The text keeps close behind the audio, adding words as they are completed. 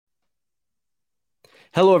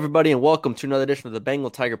Hello, everybody, and welcome to another edition of the Bengal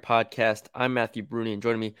Tiger Podcast. I'm Matthew Bruni, and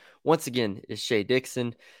joining me once again is Shay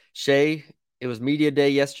Dixon. Shay, it was Media Day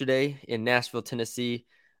yesterday in Nashville, Tennessee.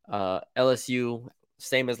 LSU,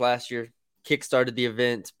 same as last year, kickstarted the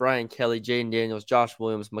event. Brian Kelly, Jaden Daniels, Josh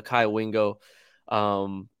Williams, Makai Wingo.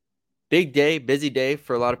 Um, Big day, busy day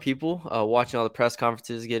for a lot of people. Watching all the press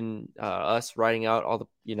conferences, getting us writing out all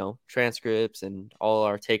the transcripts and all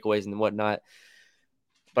our takeaways and whatnot.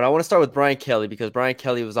 But I want to start with Brian Kelly because Brian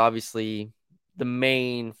Kelly was obviously the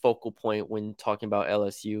main focal point when talking about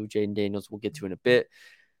LSU. Jaden Daniels, we'll get to in a bit.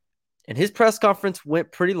 And his press conference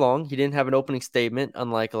went pretty long. He didn't have an opening statement,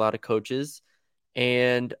 unlike a lot of coaches.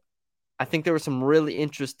 And I think there were some really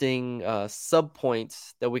interesting sub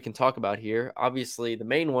points that we can talk about here. Obviously, the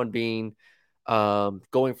main one being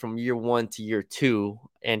going from year one to year two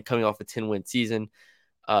and coming off a 10-win season.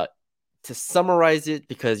 Uh, to summarize it,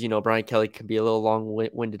 because Brian Kelly can be a little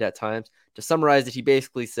long-winded at times. To summarize it, he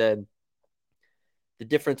basically said the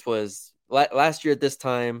difference was last year at this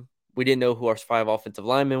time we didn't know who our five offensive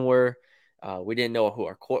linemen were. We didn't know who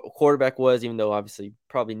our quarterback was, even though obviously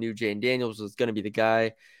probably knew Jaden Daniels was going to be the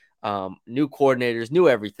guy. New coordinators, knew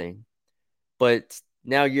everything. But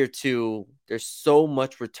now year two, there's so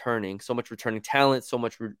much returning talent, so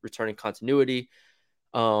much returning continuity.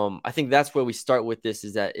 I think that's where we start with this,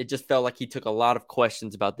 is that it just felt like he took a lot of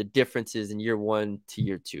questions about the differences in year one to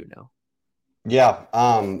year two now. Yeah.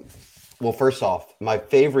 Well, first off, my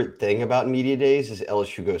favorite thing about media days is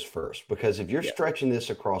LSU goes first because if you're Yeah. stretching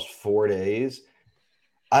this across 4 days,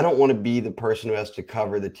 I don't want to be the person who has to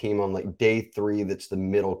cover the team on like day three. That's the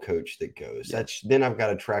middle coach that goes. Yeah. That's then I've got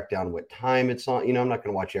to track down what time it's on. I'm not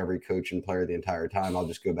going to watch every coach and player the entire time. I'll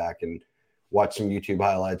just go back and watch some YouTube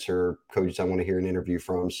highlights or coaches I want to hear an interview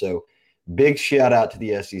from. So big shout out to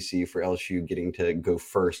the SEC for LSU getting to go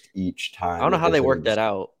first each I don't time know that how there's they going to worked be. that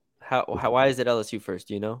out. Why is it LSU first?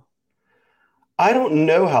 Do you know? I don't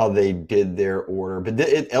know how they did their order, but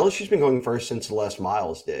LSU's been going first since the Les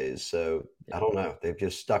Miles days. So Yeah. I don't know. They've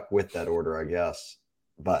just stuck with that order, I guess.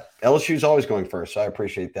 But LSU's always going first. So I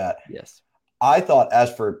appreciate that. Yes. I thought,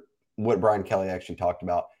 as for what Brian Kelly actually talked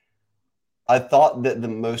about, I thought that the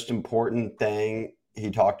most important thing he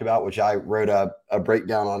talked about, which I wrote a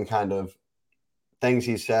breakdown on kind of things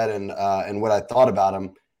he said and what I thought about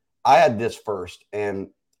him, I had this first. And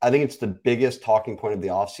I think it's the biggest talking point of the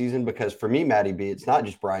offseason because for me, Matty B, it's not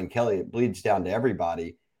just Brian Kelly, it bleeds down to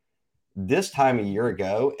everybody. This time a year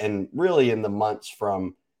ago, and really in the months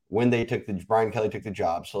from when Brian Kelly took the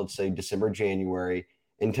job, so let's say December, January,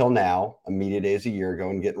 until now, a media days a year ago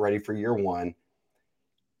and getting ready for year one,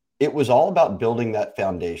 it was all about building that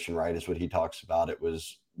foundation, right? Is what he talks about. It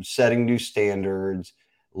was setting new standards,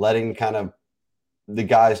 letting kind of the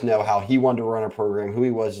guys know how he wanted to run a program, who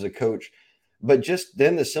he was as a coach, but just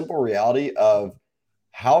then the simple reality of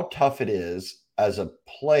how tough it is as a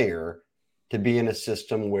player to be in a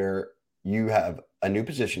system where you have a new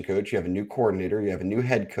position coach, you have a new coordinator, you have a new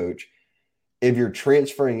head coach. If you're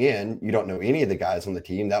transferring in, you don't know any of the guys on the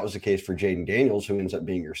team. That was the case for Jaden Daniels, who ends up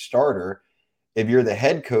being your starter. If you're the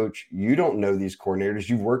head coach, you don't know these coordinators.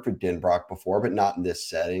 You've worked with Denbrock before, but not in this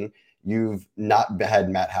setting. You've not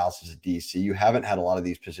had Matt House as a DC. You haven't had a lot of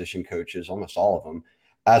these position coaches, almost all of them,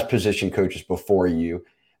 as position coaches before you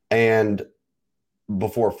and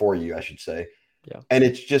before for you, I should say. Yeah. And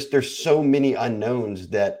it's just there's so many unknowns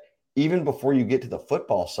that even before you get to the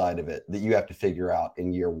football side of it that you have to figure out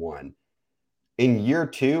in year one. In year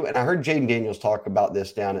two, and I heard Jaden Daniels talk about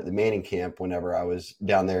this down at the Manning camp whenever I was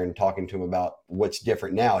down there and talking to him about what's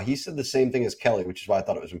different now. He said the same thing as Kelly, which is why I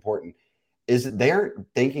thought it was important, is that they aren't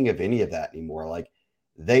thinking of any of that anymore. Like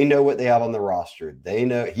they know what they have on the roster. They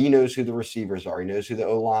know he knows who the receivers are. He knows who the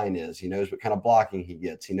O line is. He knows what kind of blocking he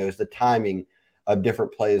gets. He knows the timing of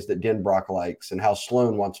different plays that Denbrock likes and how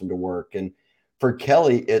Sloan wants him to work. And for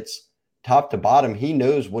Kelly, it's top to bottom. He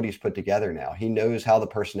knows what he's put together now. He knows how the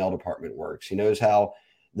personnel department works. He knows how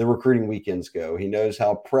the recruiting weekends go. He knows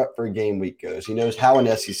how prep for game week goes. He knows how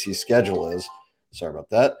an SEC schedule is. Sorry about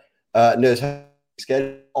that. Knows how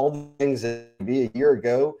schedule all the things that be a year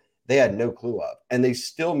ago they had no clue of, and they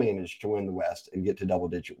still managed to win the West and get to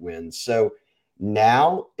double-digit wins. So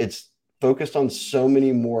now it's focused on so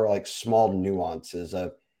many more like small nuances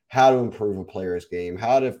of how to improve a player's game,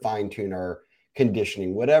 how to fine-tune our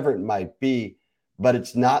conditioning, whatever it might be. But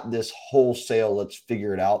it's not this wholesale, let's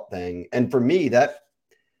figure it out thing. And for me, that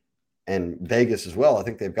and Vegas as well, I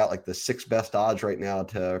think they've got like the sixth best odds right now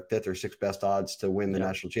to fifth or sixth best odds to win the Yeah.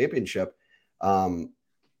 national championship.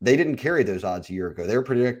 They didn't carry those odds a year ago. They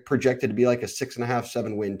were projected to be like a 6.5,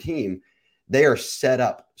 7 win team. they are set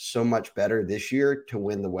up so much better this year to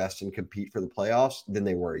win the West and compete for the playoffs than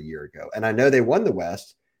they were a year ago. And I know they won the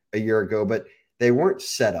West a year ago, but they weren't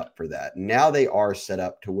set up for that. Now they are set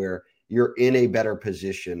up to where you're in a better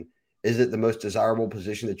position. Is it the most desirable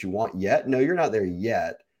position that you want yet? No, you're not there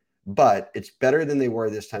yet, but it's better than they were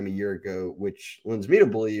this time a year ago, which lends me to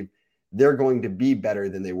believe they're going to be better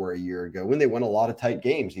than they were a year ago when they won a lot of tight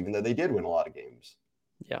games, even though they did win a lot of games.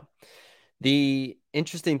 Yeah. The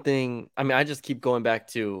interesting thing, I mean, I just keep going back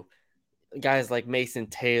to guys like Mason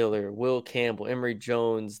Taylor, Will Campbell, Emory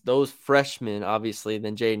Jones, those freshmen, obviously,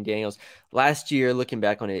 then Jaden Daniels. Last year, looking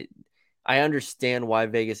back on it, I understand why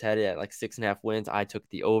Vegas had it at like 6.5 wins. I took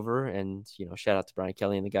the over, and shout out to Brian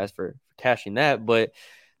Kelly and the guys for cashing that. But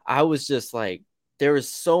I was just like, there was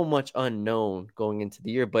so much unknown going into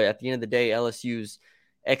the year. But at the end of the day, LSU's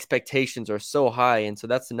expectations are so high, and so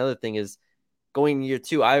that's another thing is going year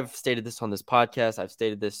two. I've stated this on this podcast. I've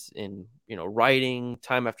stated this in writing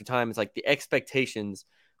time after time. It's like the expectations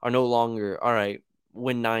are no longer all right.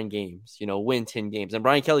 Win 9 games, win 10 games, and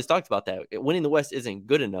Brian Kelly's talked about that. Winning the West isn't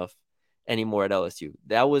good enough anymore at LSU.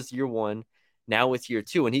 That was year one. Now it's year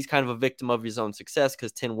two, and he's kind of a victim of his own success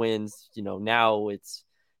because 10 wins. Now it's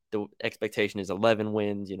the expectation is 11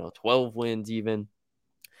 wins. 12 wins even.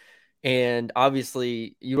 And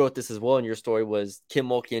obviously, you wrote this as well in your story was Kim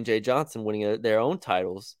Mulkey and Jay Johnson winning their own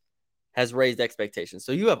titles has raised expectations.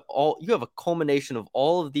 So you have a culmination of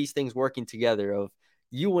all of these things working together of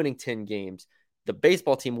you winning 10 games, the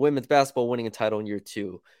baseball team, women's basketball winning a title in year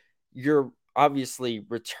two. You're obviously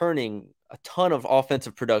returning a ton of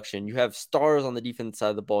offensive production. You have stars on the defense side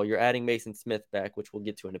of the ball. You're adding Mason Smith back, which we'll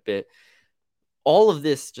get to in a bit. All of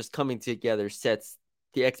this just coming together sets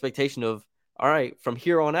the expectation of, all right, from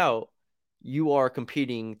here on out, you are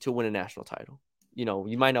competing to win a national title.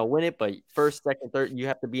 You might not win it, but first, second, third, you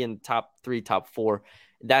have to be in top 3, top 4.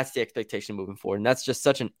 That's the expectation moving forward. And that's just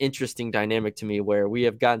such an interesting dynamic to me where we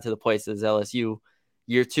have gotten to the place as LSU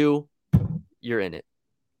year 2, you're in it.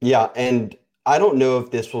 Yeah. And I don't know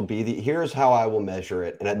if this will be here's how I will measure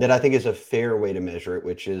it. And that I think is a fair way to measure it,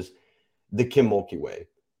 which is the Kim Mulkey way.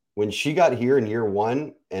 When she got here in year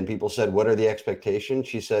one and people said, what are the expectations?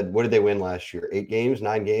 She said, what did they win last year? 8 games,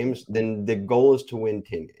 9 games? Then the goal is to win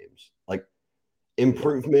 10 games. Like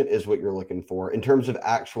improvement is what you're looking for in terms of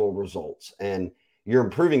actual results. And you're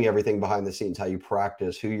improving everything behind the scenes, how you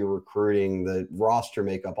practice, who you're recruiting, the roster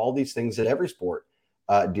makeup, all these things that every sport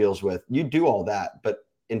deals with. You do all that. But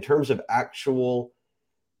in terms of actual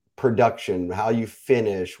production, how you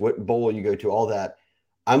finish, what bowl you go to, all that,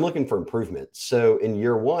 I'm looking for improvement. So in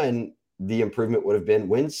year one, the improvement would have been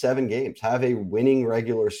win 7 games, have a winning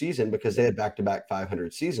regular season because they had back-to-back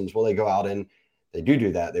 500 seasons. Well, they go out and they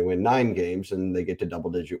do that. They win 9 games and they get to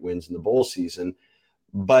double-digit wins in the bowl season.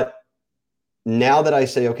 But now that I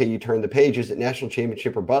say, okay, you turn the page, is it national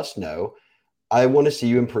championship or bust? No. I want to see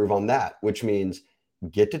you improve on that, which means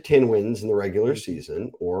get to 10 wins in the regular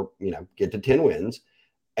season or, get to 10 wins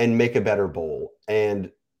and make a better bowl.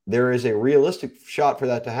 And there is a realistic shot for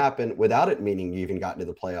that to happen without it meaning you even got into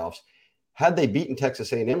the playoffs. Had they beaten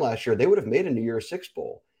Texas A&M last year, they would have made a New Year's Six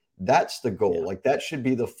bowl. That's the goal. Yeah. Like that should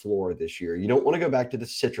be the floor this year. You don't want to go back to the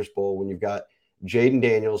Citrus Bowl when you've got Jaden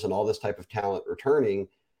Daniels and all this type of talent returning.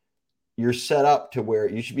 You're set up to where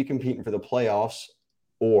you should be competing for the playoffs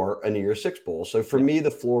or a New Year's Six bowl. So for me,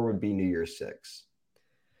 the floor would be New Year's Six.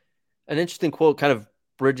 An interesting quote, kind of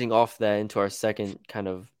bridging off that into our second kind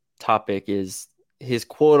of topic, is his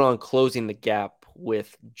quote on closing the gap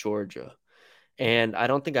with Georgia. And I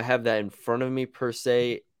don't think I have that in front of me per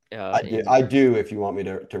se. I do if you want me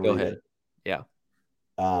to read ahead. it. Yeah.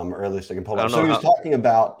 Or at least I can pull it up. So he was talking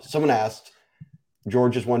about, someone asked,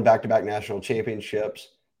 Georgia's won back-to-back national championships.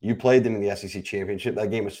 You played them in the SEC championship.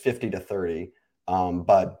 That game was 50-30.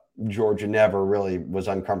 But Georgia never really was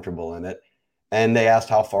uncomfortable in it. And they asked,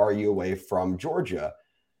 how far are you away from Georgia?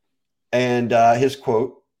 And his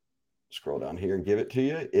quote, scroll down here and give it to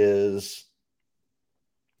you, is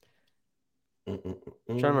I'm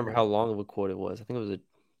trying to remember how long of a quote it was. I think it was a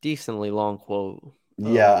decently long quote.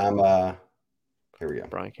 Yeah, here we go.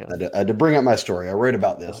 Brian Kelly. I had to bring up my story. I wrote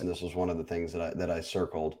about this, and this was one of the things that I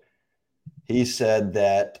circled. He said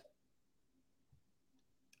that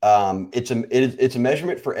it's a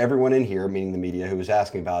measurement for everyone in here, meaning the media who was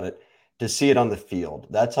asking about it, to see it on the field.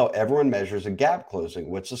 That's how everyone measures a gap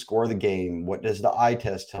closing. What's the score of the game? What does the eye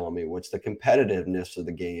test tell me? What's the competitiveness of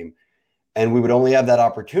the game? And we would only have that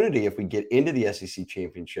opportunity if we get into the SEC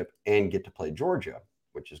championship and get to play Georgia,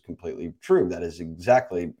 which is completely true. That is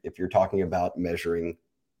exactly, if you're talking about measuring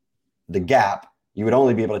the gap, you would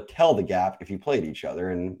only be able to tell the gap if you played each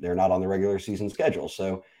other, and they're not on the regular season schedule.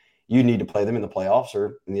 So you need to play them in the playoffs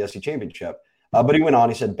or in the SEC championship. But he went on,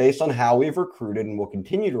 he said, based on how we've recruited and will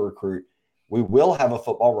continue to recruit, we will have a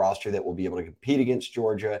football roster that will be able to compete against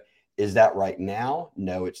Georgia. Is that right now?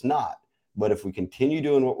 No, it's not. But if we continue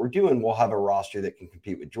doing what we're doing, we'll have a roster that can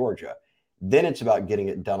compete with Georgia. Then it's about getting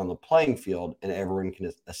it done on the playing field, and everyone can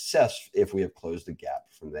assess if we have closed the gap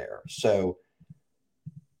from there. So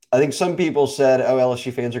I think some people said, oh,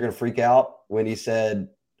 LSU fans are going to freak out when he said,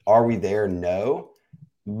 are we there? No.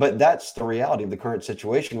 But that's the reality of the current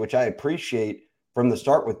situation, which I appreciate from the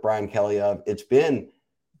start with Brian Kelly of it's been,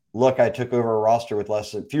 look, I took over a roster with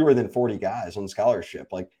fewer than 40 guys on scholarship.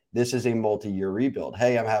 Like, this is a multi-year rebuild.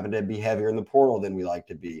 Hey, I'm having to be heavier in the portal than we like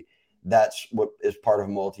to be. That's what is part of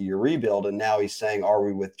a multi-year rebuild. And now he's saying, are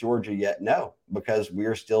we with Georgia yet? No, because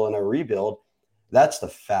we're still in a rebuild. That's the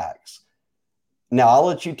facts. Now, I'll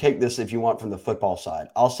let you take this if you want from the football side.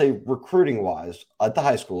 I'll say recruiting-wise at the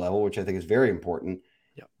high school level, which I think is very important,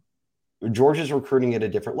 Georgia's recruiting at a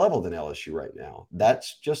different level than LSU right now.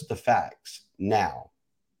 That's just the facts. Now,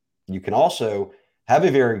 you can also have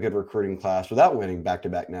a very good recruiting class without winning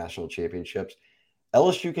back-to-back national championships.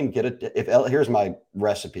 LSU can get it. Here's my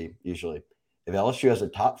recipe usually. If LSU has a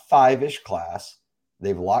top 5-ish class,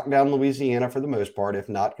 they've locked down Louisiana for the most part, if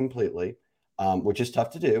not completely, which is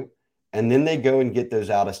tough to do. And then they go and get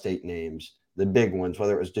those out-of-state names, the big ones,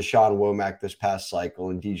 whether it was Deshaun Womack this past cycle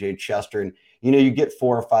and DJ Chester. And, you get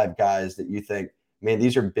 4 or 5 guys that you think, man,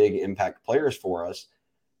 these are big impact players for us.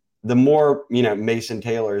 The more, Mason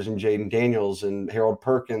Taylors and Jaden Daniels and Harold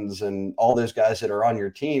Perkins and all those guys that are on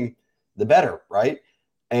your team, the better, right?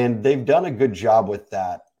 And they've done a good job with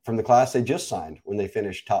that from the class they just signed when they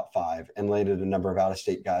finished top 5 and landed a number of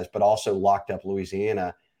out-of-state guys, but also locked up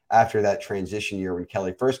Louisiana after that transition year when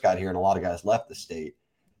Kelly first got here and a lot of guys left the state.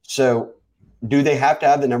 So do they have to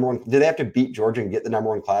have the number one? Do they have to beat Georgia and get the number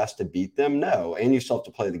 1 class to beat them? No. And you still have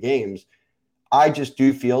to play the games. I just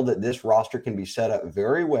do feel that this roster can be set up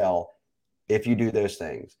very well if you do those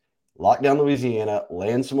things. Lock down Louisiana,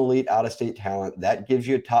 land some elite out-of-state talent. That gives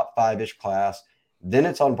you a top 5-ish class. Then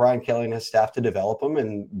it's on Brian Kelly and his staff to develop them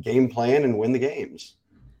and game plan and win the games.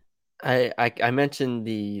 I mentioned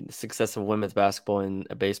the success of women's basketball and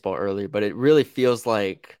baseball earlier, but it really feels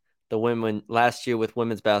like the women last year with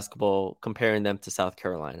women's basketball, comparing them to South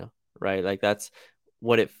Carolina, right? Like that's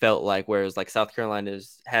what it felt like. Whereas like South Carolina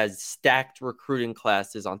has stacked recruiting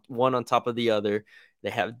classes on one on top of the other. They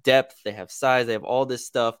have depth, they have size, they have all this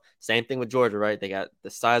stuff. Same thing with Georgia, right? They got the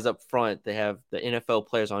size up front. They have the NFL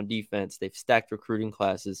players on defense. They've stacked recruiting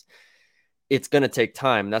classes. It's going to take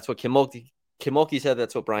time. That's what Kim Mulkey said.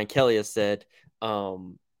 That's what Brian Kelly has said.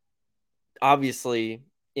 Obviously,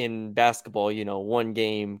 in basketball, one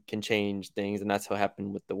game can change things, and that's what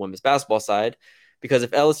happened with the women's basketball side. Because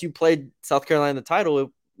if LSU played South Carolina in the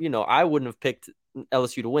title, I wouldn't have picked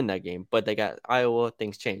LSU to win that game. But they got Iowa.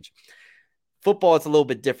 Things change. Football, it's a little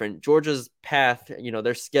bit different. Georgia's path,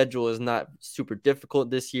 their schedule is not super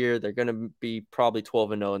difficult this year. They're going to be probably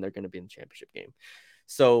 12-0, and they're going to be in the championship game.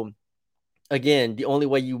 So, again, the only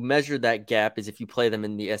way you measure that gap is if you play them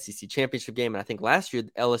in the SEC championship game. And I think last year,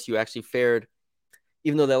 LSU actually fared,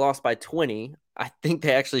 even though they lost by 20, I think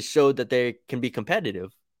they actually showed that they can be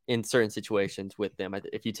competitive in certain situations with them.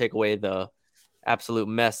 If you take away the absolute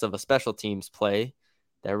mess of a special teams play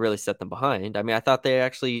that really set them behind. I mean, I thought they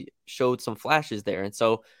actually showed some flashes there. And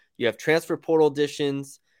so you have transfer portal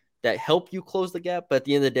additions that help you close the gap. But at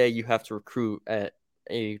the end of the day, you have to recruit at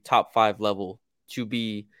a top 5 level to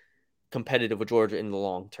be competitive with Georgia in the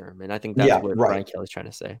long term. And I think that's what Brian Kelly's trying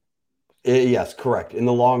to say. Yes, correct. In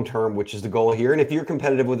the long term, which is the goal here. And if you're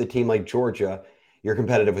competitive with a team like Georgia, you're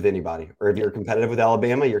competitive with anybody. Or if you're competitive with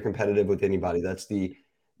Alabama, you're competitive with anybody. That's the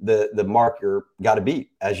mark you're got to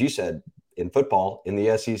beat, as you said, in football, in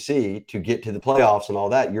the SEC, to get to the playoffs and all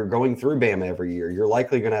that. You're going through Bama every year. You're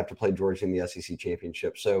likely going to have to play Georgia in the SEC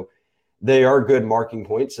championship. So they are good marking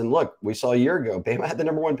points. And look, we saw a year ago, Bama had the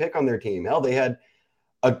number 1 pick on their team. Hell, they had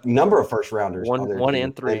a number of first rounders on their one team.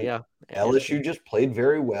 and 3, yeah. LSU just played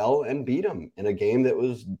very well and beat them in a game that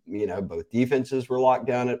was, both defenses were locked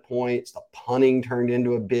down at points. The punting turned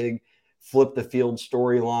into a big flip the field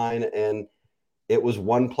storyline, and it was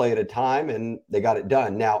one play at a time, and they got it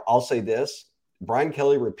done. Now, I'll say this. Brian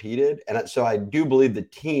Kelly repeated, and so I do believe the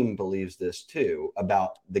team believes this too,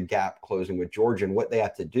 about the gap closing with Georgia and what they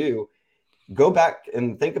have to do. Go back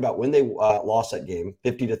and think about when they lost that game,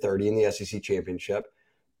 50-30 in the SEC championship.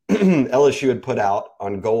 LSU had put out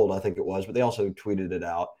on Gold, I think it was, but they also tweeted it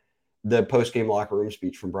out, the post-game locker room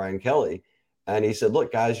speech from Brian Kelly. And he said,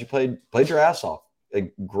 look, guys, you played your ass off.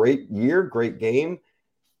 A great year, great game,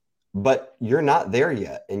 but you're not there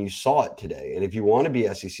yet. And you saw it today. And if you want to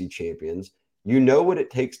be SEC champions, You know what it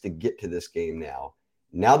takes to get to this game now.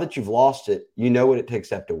 Now that you've lost it, you know what it takes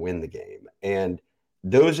to have to win the game. And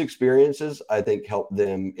those experiences, I think, help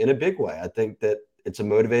them in a big way. I think that it's a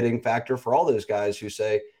motivating factor for all those guys who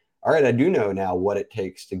say, all right, I do know now what it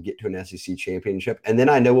takes to get to an SEC championship. And then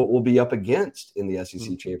I know what we'll be up against in the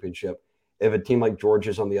SEC Mhm. championship if a team like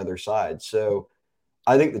Georgia's on the other side. So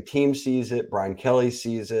I think the team sees it. Brian Kelly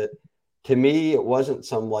sees it. To me, it wasn't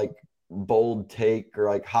some like bold take or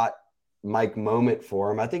like hot Mike moment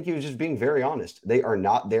for him. I think he was just being very honest. They are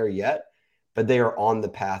not there yet, but they are on the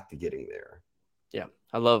path to getting there. Yeah,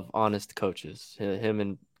 I love honest coaches. Him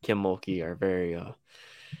and Kim Mulkey are very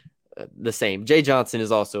the same. Jay Johnson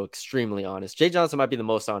is also extremely honest. Jay Johnson might be the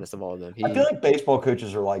most honest of all of them. I feel He like baseball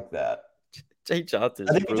coaches are like that. Jay Johnson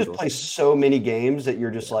I is think you just brutal. play so many games that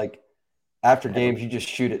you're just Yeah, like, after I don't. games, you just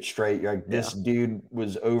shoot it straight. You're like, Yeah, this dude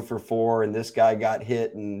was 0 for 4, and this guy got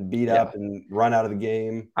hit and beat yeah. up and run out of the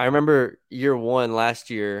game. I remember year one last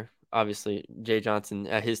year. Obviously, Jay Johnson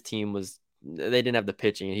at his team was they didn't have the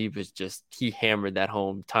pitching, and he hammered that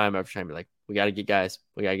home time after time. Like, we got to get guys.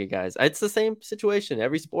 We got to get guys. It's the same situation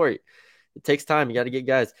every sport. It takes time. You got to get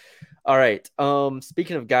guys. All right.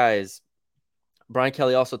 Speaking of guys, Brian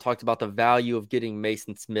Kelly also talked about the value of getting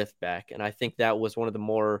Mason Smith back, and I think that was one of the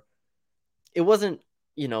more. It wasn't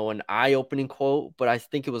an eye-opening quote, but I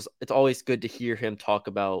think it's always good to hear him talk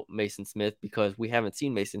about Mason Smith because we haven't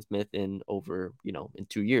seen Mason Smith in over in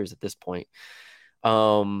 2 years at this point.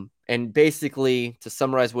 And basically, to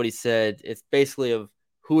summarize what he said, it's basically of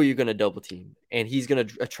who are you going to double team, and he's going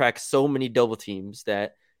to attract so many double teams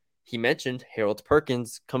that he mentioned Harold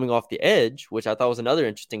Perkins coming off the edge, which I thought was another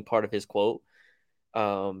interesting part of his quote.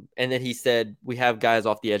 And then he said, we have guys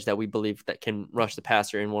off the edge that we believe that can rush the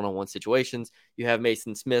passer in one-on-one situations. You have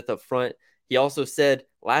Mason Smith up front. He also said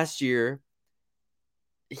last year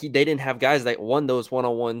they didn't have guys that won those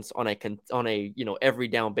one-on-ones on a every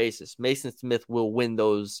down basis. Mason Smith will win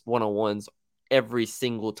those one-on-ones every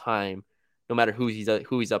single time, no matter who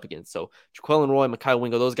he's up against. So Jaquelin Roy, Mekhi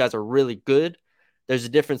Wingo, those guys are really good. There's a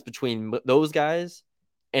difference between those guys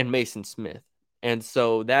and Mason Smith, and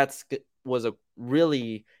so was a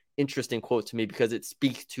really interesting quote to me because it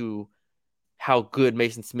speaks to how good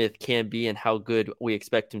Mason Smith can be and how good we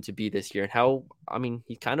expect him to be this year. And how, I mean,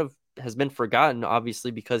 he kind of has been forgotten,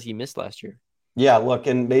 obviously, because he missed last year. Yeah, look,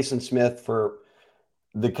 and Mason Smith, for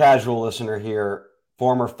the casual listener here,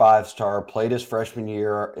 former 5-star, played his freshman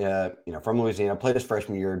year, from Louisiana, played his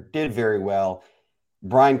freshman year, did very well.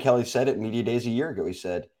 Brian Kelly said at Media Days a year ago, he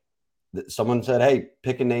said, someone said, hey,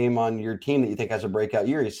 pick a name on your team that you think has a breakout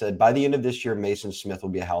year. He said, by the end of this year, Mason Smith will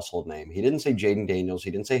be a household name. He didn't say Jaden Daniels.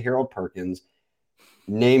 He didn't say Harold Perkins.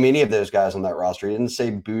 Name any of those guys on that roster. He didn't say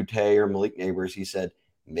Butte or Malik Neighbors. He said,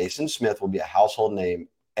 Mason Smith will be a household name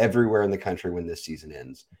everywhere in the country when this season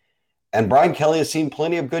ends. And Brian Kelly has seen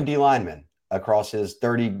plenty of good D linemen across his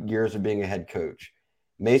 30 years of being a head coach.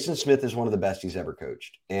 Mason Smith is one of the best he's ever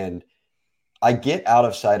coached. And I get out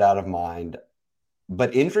of sight, out of mind,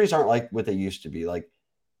 but injuries aren't like what they used to be. Like,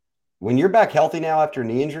 when you're back healthy now after a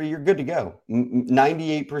knee injury, you're good to go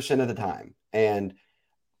 98% of the time. And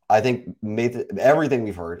I think everything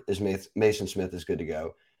we've heard is Mason Smith is good to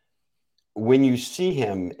go. When you see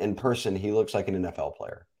him in person, he looks like an NFL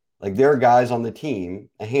player. Like, there are guys on the team,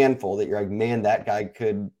 a handful, that you're like, man, that guy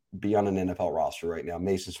could be on an NFL roster right now.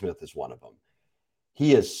 Mason Smith is one of them.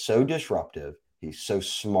 He is so disruptive. He's so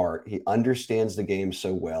smart. He understands the game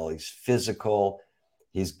so well. He's physical.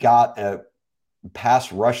 He's got a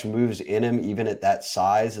pass rush moves in him, even at that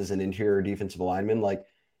size as an interior defensive lineman. Like,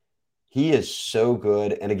 he is so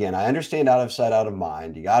good. And again, I understand out of sight, out of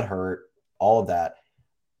mind. He got hurt, all of that.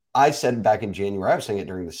 I said back in January, I was saying it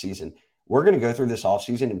during the season, we're going to go through this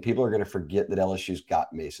offseason and people are going to forget that LSU's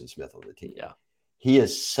got Mason Smith on the team. Yeah. He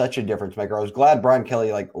is such a difference maker. I was glad Brian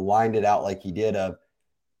Kelly lined it out like he did.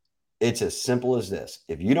 It's as simple as this.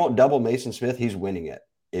 If you don't double Mason Smith, he's winning it.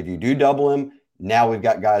 If you do double him, now we've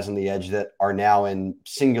got guys on the edge that are now in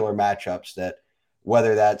singular matchups that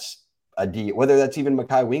whether that's whether that's even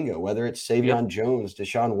Mekhi Wingo, whether it's Savion Yep. Jones,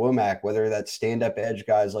 Deshaun Womack, whether that's stand-up edge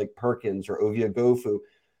guys like Perkins or Ovia Gofu,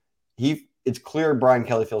 it's clear Brian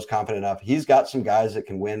Kelly feels confident enough. He's got some guys that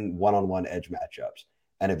can win one-on-one edge matchups.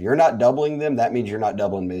 And if you're not doubling them, that means you're not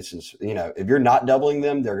doubling Mason's. If you're not doubling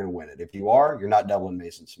them, they're going to win it. If you are, you're not doubling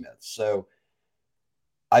Mason Smith. So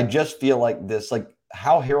I just feel like this, like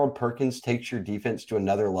how Harold Perkins takes your defense to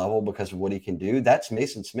another level because of what he can do. That's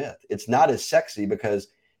Mason Smith. It's not as sexy because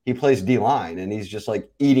he plays D line and he's just like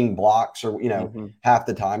eating blocks or, Mm-hmm. half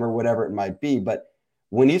the time or whatever it might be. But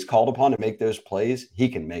when he's called upon to make those plays, he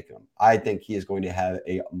can make them. I think he is going to have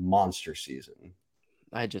a monster season.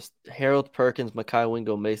 Harold Perkins, Mekhi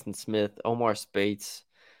Wingo, Mason Smith, Omar Spates,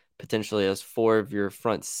 potentially as four of your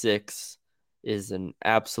front six is an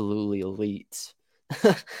absolutely elite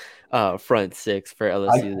front six for I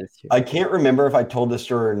LSU this year. I can't remember if I told this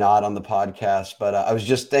story or not on the podcast, but I was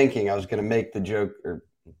just thinking I was going to make the joke or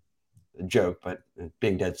a joke, but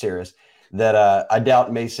being dead serious, that I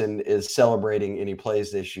doubt Mason is celebrating any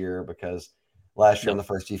plays this year because last year on No, the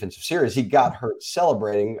first defensive series, he got hurt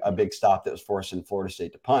celebrating a big stop that was forcing Florida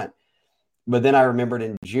State to punt. But then I remembered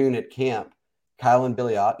in June at camp, Kylan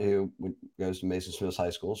Billiot, who goes to Mason Smith's high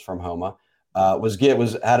schools from Homa, yep,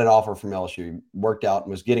 was had an offer from LSU. He worked out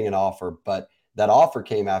and was getting an offer, but that offer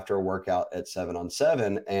came after a workout at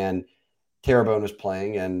 7-on-7, and Terrebonne was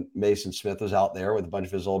playing, and Mason Smith was out there with a bunch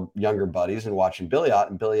of his old younger buddies and watching Billiot.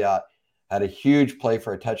 And Billiot had a huge play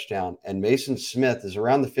for a touchdown, and Mason Smith is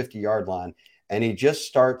around the 50-yard line, and he just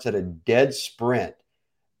starts at a dead sprint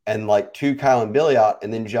and like two Kylan Billiot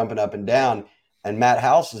and then jumping up and down. And Matt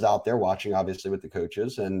House is out there watching, obviously, with the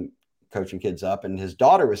coaches and coaching kids up. And his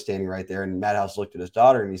daughter was standing right there. And Matt House looked at his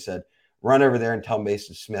daughter and he said, "Run over there and tell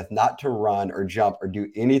Mason Smith not to run or jump or do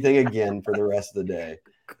anything again for the rest of the day."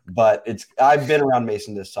 But I've been around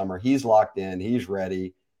Mason this summer. He's locked in. He's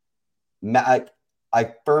ready.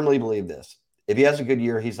 I firmly believe this. If he has a good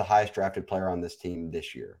year, he's the highest drafted player on this team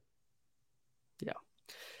this year. yeah.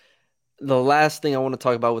 The last thing I want to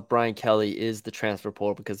talk about with Brian Kelly is the transfer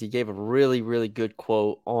portal because he gave a really, really good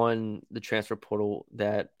quote on the transfer portal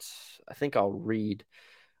that I think I'll read.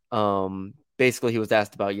 Basically, he was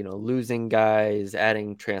asked about, losing guys,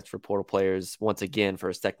 adding transfer portal players once again for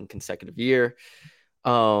a second consecutive year.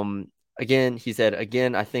 Again, he said,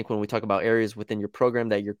 again, I think when we talk about areas within your program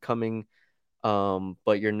that you're coming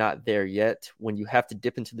but you're not there yet. When you have to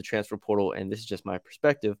dip into the transfer portal, and this is just my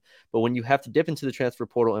perspective, but when you have to dip into the transfer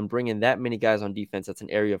portal and bring in that many guys on defense, that's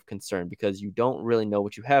an area of concern because you don't really know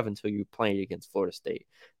what you have until you play against Florida State.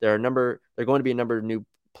 There are going to be a number of new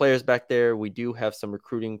players back there. We do have some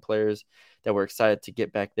recruiting players that we're excited to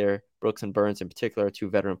get back there. Brooks and Burns in particular are two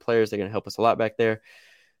veteran players. They're going to help us a lot back there.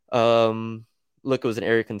 Look, it was an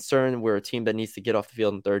area of concern. We're a team that needs to get off the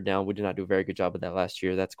field on third down. We did not do a very good job of that last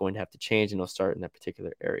year. That's going to have to change, and it'll start in that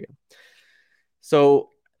particular area. So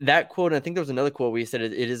that quote, and I think there was another quote where he said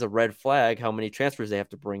it is a red flag how many transfers they have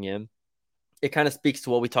to bring in. It kind of speaks to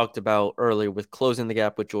what we talked about earlier with closing the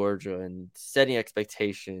gap with Georgia and setting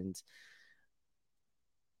expectations.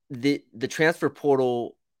 The transfer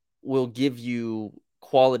portal will give you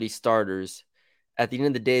quality starters. At the end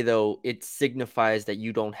of the day, though, it signifies that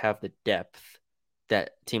you don't have the depth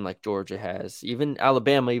that team like Georgia has. Even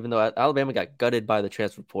Alabama, even though Alabama got gutted by the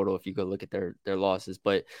transfer portal, if you go look at their losses,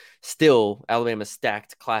 but still Alabama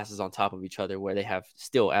stacked classes on top of each other where they have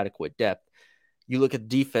still adequate depth. You look at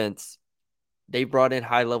defense, they brought in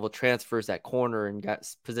high level transfers at corner and got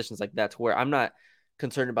positions like that to where I'm not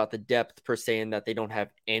concerned about the depth per se and that they don't have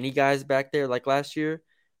any guys back there like last year,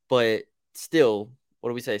 but still, what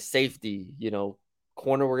do we say? Safety,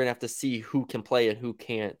 corner, we're going to have to see who can play and who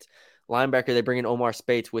can't. Linebacker, they bring in Omar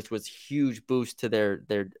Spates, which was huge boost to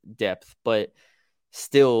their depth. But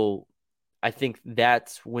still, I think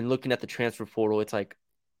that's when looking at the transfer portal, it's like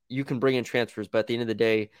you can bring in transfers, but at the end of the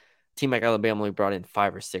day, a team like Alabama only brought in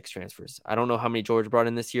 5 or 6 transfers. I don't know how many Georgia brought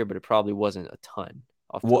in this year, but it probably wasn't a ton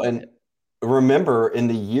off the top Well, of my and head. remember in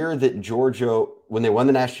the year that Georgia, when they won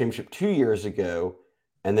the national championship 2 years ago,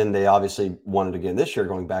 and then they obviously won it again this year,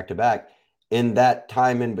 going back to back, in that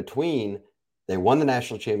time in between, they won the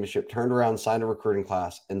national championship, turned around, signed a recruiting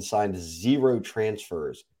class, and signed 0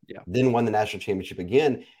 transfers. Yeah. Then won the national championship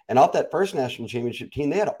again. And off that first national championship team,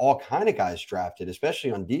 they had all kind of guys drafted,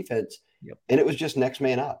 especially on defense. Yep. And it was just next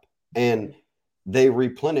man up. And they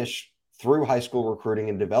replenish through high school recruiting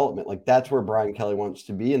and development. Like that's where Brian Kelly wants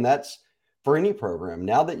to be. And that's for any program.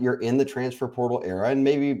 Now that you're in the transfer portal era, and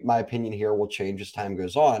maybe my opinion here will change as time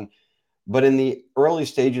goes on, but in the early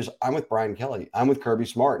stages, I'm with Brian Kelly. I'm with Kirby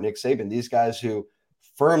Smart, Nick Saban, these guys who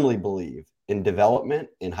firmly believe in development,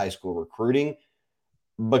 in high school recruiting,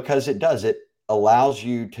 because it allows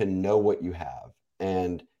you to know what you have.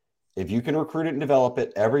 And if you can recruit it and develop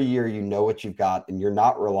it every year, you know what you've got, and you're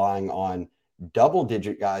not relying on double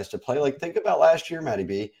digit guys to play. Like think about last year, Matty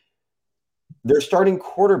B. Their starting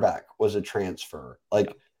quarterback was a transfer.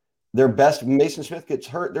 Like their best Mason Smith gets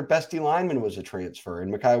hurt. Their best D lineman was a transfer,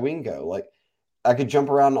 and Mekhi Wingo. Like I could jump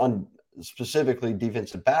around on specifically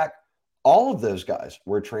defensive back. All of those guys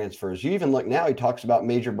were transfers. You even look now, he talks about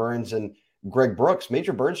Major Burns and Greg Brooks.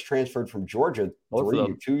 Major Burns transferred from Georgia Both of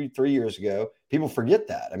them. 3 years ago. People forget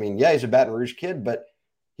that. I mean, yeah, he's a Baton Rouge kid, but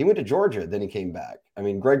he went to Georgia, then he came back. I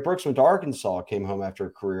mean, Greg Brooks went to Arkansas, came home after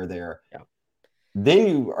a career there. Yeah. Then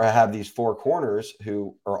you have these four corners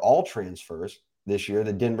who are all transfers this year: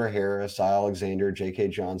 the Denver Harris, Alexander, J.K.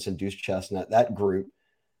 Johnson, Deuce Chestnut, that group.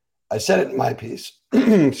 I said it in my piece.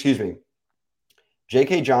 Excuse me.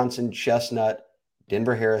 J.K. Johnson, Chestnut,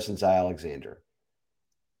 Denver Harris, and Zy Alexander.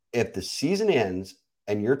 If the season ends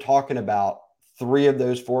and you're talking about three of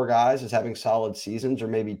those four guys as having solid seasons, or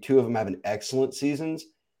maybe two of them having excellent seasons,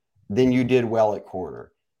 then you did well at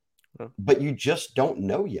corner. But you just don't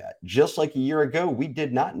know yet. Just like a year ago, we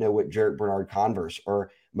did not know what Jarrett Bernard Converse or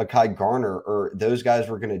Mekhi Garner or those guys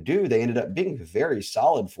were going to do. They ended up being very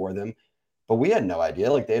solid for them, but we had no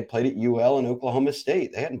idea. Like, they had played at UL and Oklahoma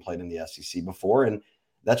State. They hadn't played in the SEC before. And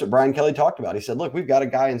that's what Brian Kelly talked about. He said, look, we've got a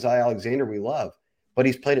guy in Zy Alexander we love, but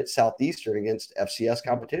he's played at Southeastern against FCS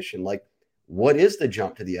competition. Like, what is the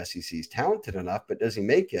jump to the SEC? He's talented enough, but does he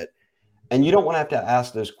make it? And you don't want to have to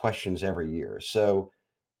ask those questions every year. So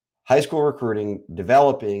high school recruiting,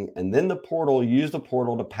 developing, and then the portal, use the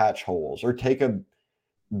portal to patch holes or take a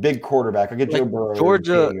big quarterback. I'll get Joe Like Burrow or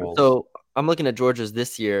Georgia, Daniels. so I'm looking at Georgia's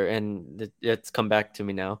this year, and it's come back to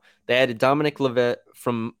me now. They added Dominic Levitt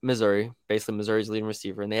from Missouri, basically Missouri's leading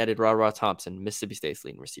receiver, and they added Rod Thompson, Mississippi State's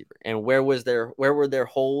leading receiver. And where were their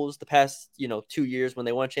holes the past 2 years when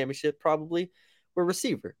they won a championship? Probably were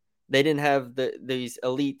receiver. They didn't have these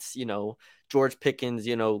elites, George Pickens,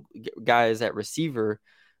 guys at receiver.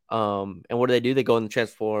 And what do? They go in the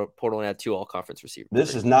transfer portal and add two all-conference receivers.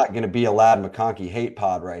 This is not going to be a Lad McConkey hate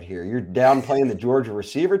pod right here. You're downplaying the Georgia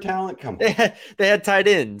receiver talent? Come on. They had tight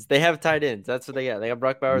ends. They have tight ends. That's what they got. They got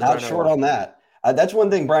Brock Bowers. Not short on that. That's one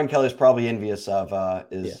thing Brian Kelly is probably envious of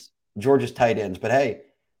is Yes. Georgia's tight ends. But hey,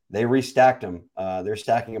 they restacked them. They're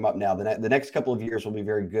stacking them up now. The next couple of years will be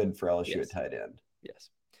very good for LSU Yes. at tight end. Yes.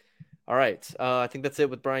 All right. I think that's it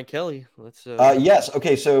with Brian Kelly. Let's. Yes.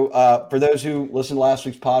 Okay. So for those who listened to last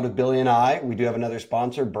week's pod with Billy and I, we do have another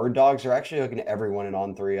sponsor. Bird Dogs are actually hooking everyone in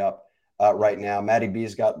On3 up right now. Maddie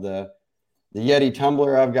B's got the Yeti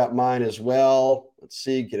tumbler. I've got mine as well. Let's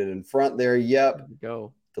see. Get it in front there. Yep. There we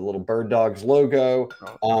go. The little Bird Dogs logo.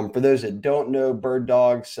 For those that don't know, Bird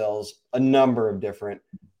Dogs sells a number of different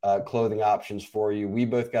clothing options for you. We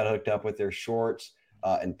both got hooked up with their shorts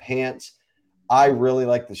and pants. I really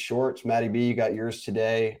like the shorts. Maddie B, you got yours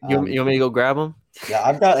today. You want me to go grab them? Yeah,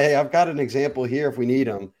 I've got an example here if we need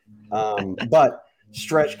them. But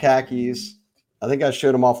stretch khakis. I think I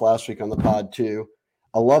showed them off last week on the pod too.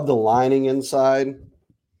 I love the lining inside.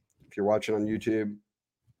 If you're watching on YouTube,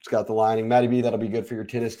 it's got the lining. Maddie B, that'll be good for your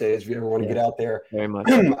tennis days if you ever want to get out there. Very much.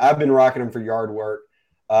 I've been rocking them for yard work.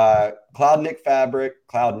 Cloud knit fabric.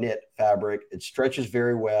 It stretches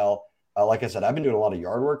very well. Like I said, I've been doing a lot of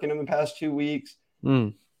yard work in them the past 2 weeks.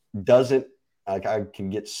 Doesn't like I can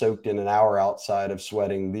get soaked in an hour outside of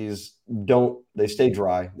sweating. These they stay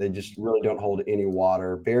dry. They just really don't hold any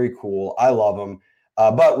water. Very cool. I love them.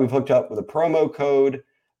 But we've hooked up with a promo code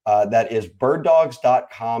that is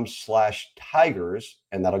birddogs.com/tigers,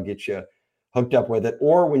 and that'll get you hooked up with it.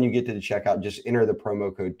 Or when you get to the checkout, just enter the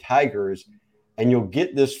promo code Tigers, and you'll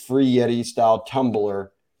get this free Yeti style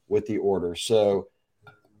tumbler with the order. So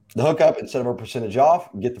the hookup, instead of a percentage off,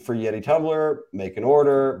 get the free Yeti tumbler, make an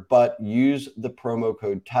order, but use the promo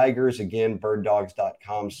code Tigers. Again,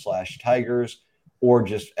 birddogs.com/tigers, or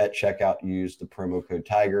just at checkout, use the promo code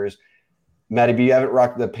Tigers. Maddie B, you haven't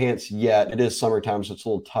rocked the pants yet. It is summertime, so it's a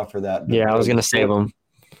little tough for that. Yeah, I was going to save them.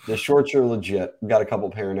 The shorts are legit. We've got a couple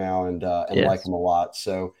pair now and Yes. like them a lot.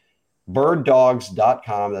 So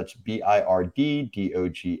birddogs.com, that's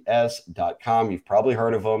birddogs.com. You've probably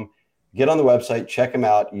heard of them. Get on the website, check them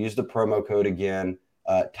out, use the promo code again,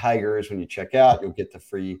 Tigers. When you check out, you'll get the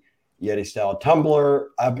free Yeti style tumbler.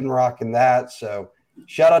 I've been rocking that. So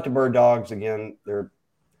shout out to Bird Dogs again. They're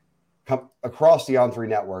across the On3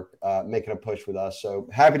 network, making a push with us. So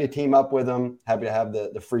happy to team up with them. Happy to have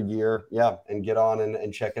the free gear. Yeah. And get on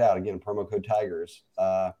and check it out. Again, promo code Tigers.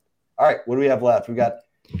 All right. What do we have left? We got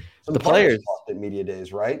some The players at media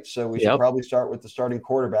days, right? So we should probably start with the starting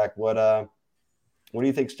quarterback. What do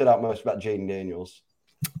you think stood out most about Jaden Daniels?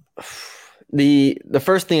 The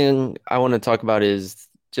first thing I want to talk about is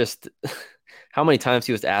just how many times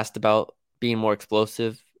he was asked about being more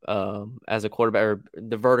explosive as a quarterback, or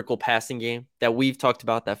the vertical passing game that we've talked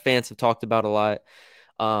about, that fans have talked about a lot.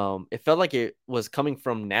 It felt like it was coming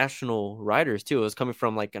from national writers too. It was coming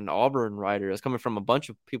from like an Auburn writer. It was coming from a bunch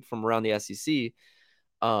of people from around the SEC.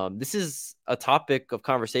 This is a topic of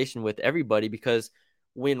conversation with everybody, because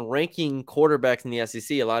when ranking quarterbacks in the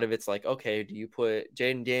SEC, a lot of it's like, okay, do you put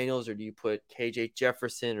Jaden Daniels or do you put KJ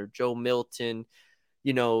Jefferson or Joe Milton?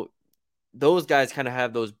 Those guys kind of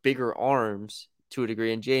have those bigger arms to a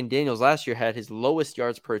degree. And Jaden Daniels last year had his lowest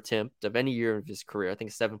yards per attempt of any year of his career. I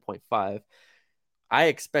think 7.5. I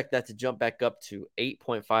expect that to jump back up to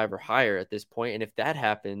 8.5 or higher at this point. And if that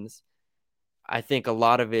happens, I think a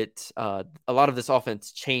lot of this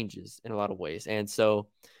offense changes in a lot of ways. And so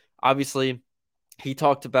obviously he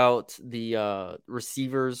talked about the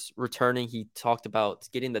receivers returning. He talked about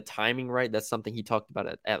getting the timing right. That's something he talked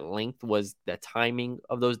about at length, was the timing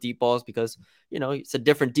of those deep balls, because, it's a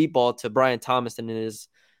different deep ball to Brian Thomas than it is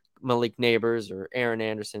Malik Neighbors or Aaron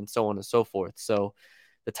Anderson, so on and so forth. So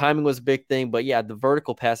the timing was a big thing. But yeah, the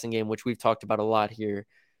vertical passing game, which we've talked about a lot here,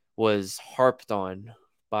 was harped on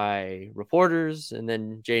by reporters, and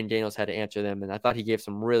then Jaden Daniels had to answer them. And I thought he gave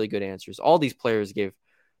some really good answers. All these players gave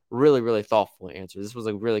really, really thoughtful answers. This was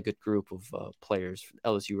a really good group of players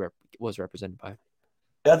LSU was represented by.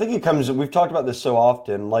 I think it comes. We've talked about this so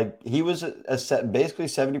often. Like he was a set, basically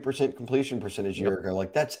 70% completion percentage a Yep. year ago.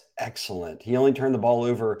 Like that's excellent. He only turned the ball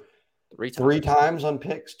over Three three times. times on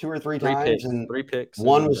picks, two or three Three times, picks. and Three picks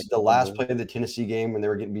one and was like the a last fumble. play of the Tennessee game when they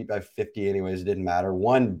were getting beat by 50. Anyways, it didn't matter.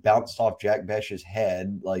 One bounced off Jack Besh's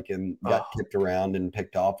head, like, and got Oh, tipped around and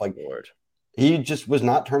picked off. Like Lord. he just was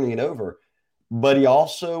not turning it over. But he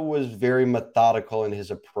also was very methodical in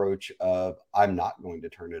his approach of I'm not going to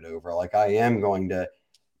turn it over. Like I am going to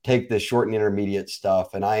take the short and intermediate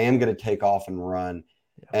stuff, and I am going to take off and run.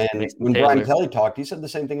 Yeah. And Mason when Brian Taylor. Kelly talked, he said the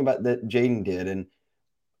same thing about that Jaden did. And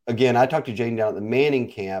again, I talked to Jaden down at the Manning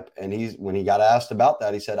camp, and when he got asked about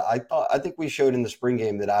that, he said, I think we showed in the spring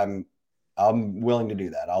game that I'm willing to do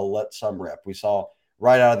that. I'll let some rep. We saw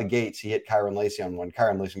right out of the gates he hit Kyron Lacey on one.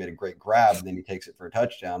 Kyron Lacey made a great grab, and then he takes it for a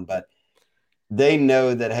touchdown. But they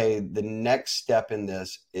know that, hey, the next step in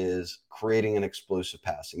this is creating an explosive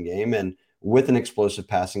passing game. And with an explosive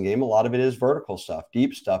passing game, a lot of it is vertical stuff,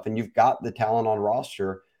 deep stuff. And you've got the talent on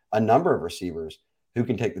roster, a number of receivers who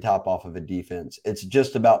can take the top off of a defense. It's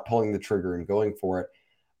just about pulling the trigger and going for it.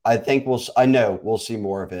 I know we'll see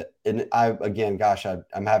more of it. And again, gosh,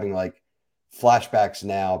 I'm having like flashbacks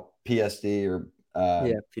now, PSD or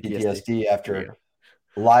Yeah, PTSD. PTSD There you after go.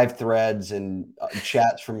 live threads and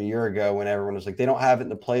chats from a year ago when everyone was like, they don't have it in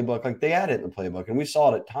the playbook. Like they had it in the playbook. And we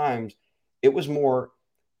saw it at times. It was more,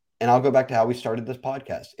 and I'll go back to how we started this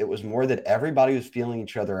podcast. It was more that everybody was feeling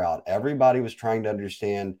each other out. Everybody was trying to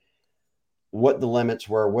understand what the limits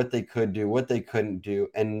were, what they could do, what they couldn't do.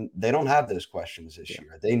 And they don't have those questions this Yeah.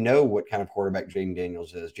 year. They know what kind of quarterback Jaden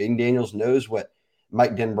Daniels is. Jaden Daniels knows what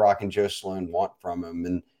Mike Denbrock and Joe Sloan want from him,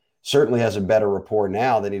 and certainly has a better rapport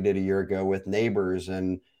now than he did a year ago with Neighbors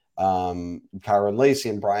and Kyron Lacey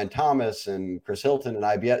and Brian Thomas and Chris Hilton and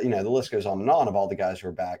IBS. The list goes on of all the guys who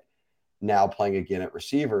are back now playing again at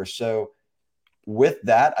receiver. So with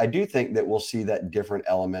that, I do think that we'll see that different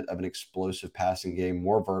element of an explosive passing game,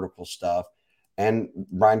 more vertical stuff. And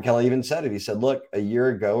Brian Kelly even said it. He said, look, a year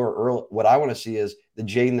ago or early, what I want to see is the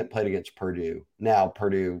Jaden that played against Purdue. Now,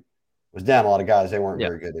 Purdue was down a lot of guys. They weren't Yeah.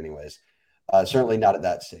 very good, anyways. Certainly not at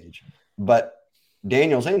that stage. But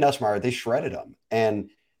Daniels and Nussmeier, they shredded them. And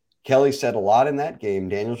Kelly said a lot in that game.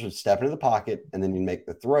 Daniels would step into the pocket and then he'd make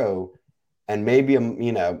the throw. And maybe,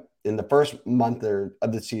 in the first month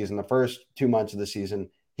of the season, the first 2 months of the season,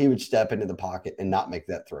 he would step into the pocket and not make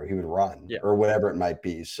that throw. He would run Yeah. or whatever it might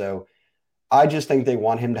be. So I just think they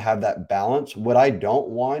want him to have that balance. What I don't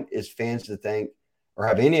want is fans to think or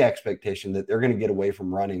have any expectation that they're going to get away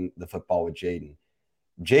from running the football with Jaden.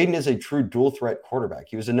 Jaden is a true dual threat quarterback.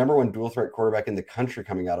 He was the number one dual threat quarterback in the country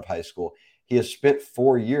coming out of high school. He has spent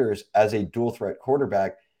 4 years as a dual threat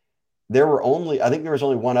quarterback. I think there was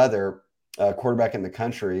only one other quarterback in the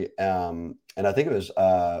country. And I think it was,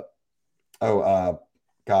 Plumlee,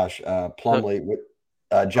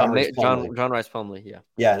 John Rhys Plumlee. John Rice Plumlee. Yeah.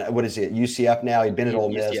 Yeah. What is he at UCF now? He'd been at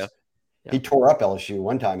Ole UCF. Miss. Yeah. He tore up LSU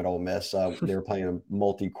one time at Ole Miss. They were playing a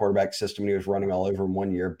multi-quarterback system, and he was running all over him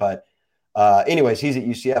one year. But anyways, he's at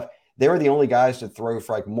UCF. They were the only guys to throw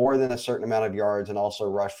for like more than a certain amount of yards and also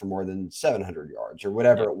rush for more than 700 yards or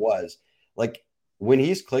whatever Yeah. it was. Like when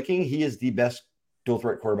he's clicking, he is the best dual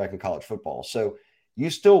threat quarterback in college football. So you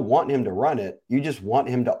still want him to run it. You just want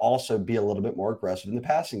him to also be a little bit more aggressive in the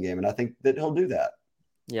passing game. And I think that he'll do that.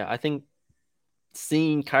 Yeah. I think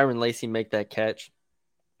seeing Kyron Lacey make that catch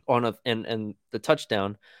and the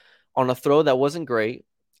touchdown on a throw that wasn't great,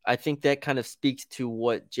 I think that kind of speaks to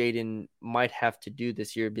what Jaden might have to do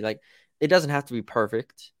this year. Be like, it doesn't have to be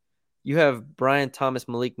perfect. You have Brian Thomas,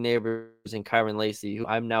 Malik Neighbors, and Kyron Lacey, who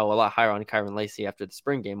I'm now a lot higher on Kyron Lacey after the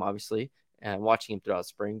spring game, obviously, and watching him throughout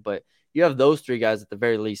spring. But you have those three guys at the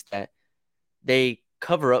very least that they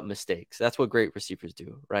cover up mistakes. That's what great receivers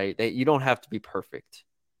do, right? You don't have to be perfect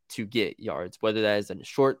to get yards, whether that is a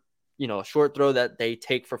short throw that they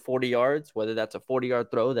take for 40 yards, whether that's a 40-yard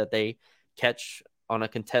throw that they catch on a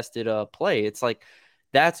contested play. It's like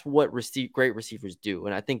That's what great receivers do.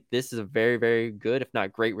 And I think this is a very, very good, if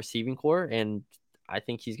not great, receiving core. And I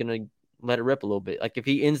think he's going to let it rip a little bit. Like if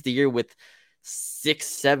he ends the year with 6,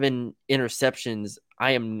 7 interceptions,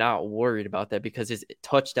 I am not worried about that because his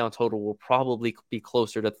touchdown total will probably be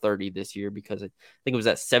closer to 30 this year because I think it was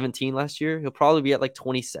at 17 last year. He'll probably be at like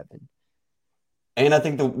 27. And I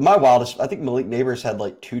think my wildest, I think Malik Neighbors had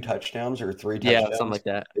like 2 touchdowns or three Yeah, something touchdowns like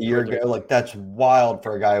that. a year ago. Like that's wild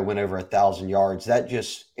for a guy who went over 1,000 yards. That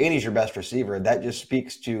just, and he's your best receiver. That just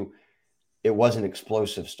speaks to it wasn't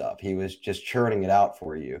explosive stuff. He was just churning it out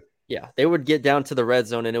for you. Yeah, they would get down to the red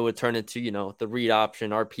zone and it would turn into, the read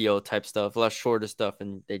option, RPO type stuff, less shorter stuff,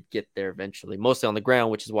 and they'd get there eventually, mostly on the ground,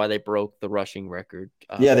 which is why they broke the rushing record.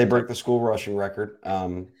 Yeah, they broke the school rushing record.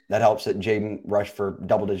 That helps that Jaden rushed for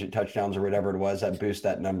double-digit touchdowns or whatever it was. That boosts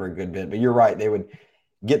that number a good bit. But you're right; they would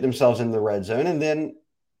get themselves in the red zone and then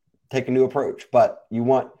take a new approach. But you don't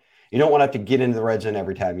want to have to get into the red zone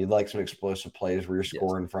every time. You'd like some explosive plays where you're Yes.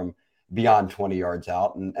 scoring from beyond 20 yards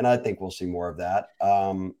out, and I think we'll see more of that.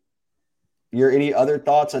 Your any other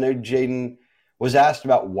thoughts? I know Jaden was asked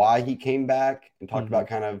about why he came back and talked Mm-hmm. about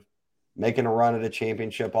kind of making a run at a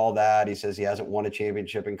championship, all that. He says he hasn't won a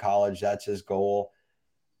championship in college. That's his goal.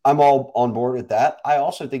 I'm all on board with that. I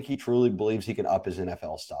also think he truly believes he can up his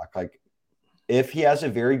NFL stock. Like if he has a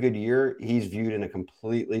very good year, he's viewed in a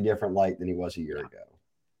completely different light than he was a year Yeah. ago.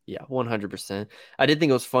 Yeah, 100%. I did think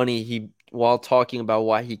it was funny. While talking about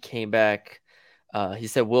why he came back, he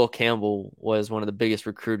said Will Campbell was one of the biggest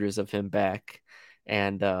recruiters of him back.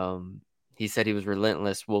 And he said he was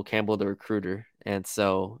relentless, Will Campbell, the recruiter. And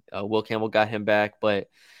so Will Campbell got him back. But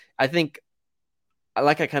I think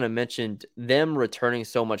like I kind of mentioned, them returning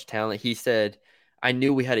so much talent, he said, I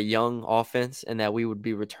knew we had a young offense and that we would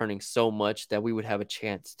be returning so much that we would have a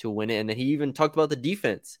chance to win it. And then he even talked about the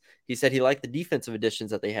defense. He said he liked the defensive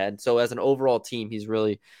additions that they had. So as an overall team, he's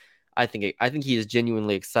really, I think he is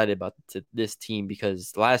genuinely excited about this team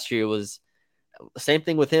because last year it was same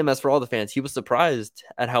thing with him as for all the fans. He was surprised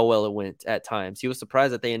at how well it went at times. He was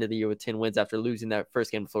surprised at the end of the year with 10 wins after losing that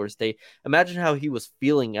first game to Florida State. Imagine how he was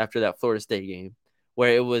feeling after that Florida State game,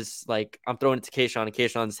 where it was like, I'm throwing it to Kayshawn, and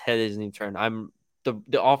Kayshawn's head isn't even turned.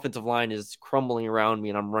 The offensive line is crumbling around me,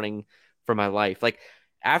 and I'm running for my life. Like,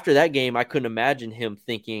 after that game, I couldn't imagine him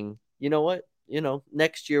thinking, you know what?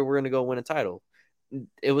 Next year we're going to go win a title.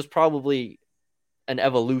 It was probably an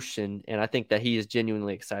evolution, and I think that he is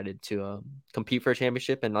genuinely excited to compete for a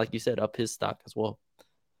championship and, like you said, up his stock as well.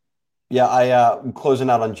 Yeah,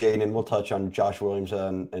 closing out on Jaden, and we'll touch on Josh Williams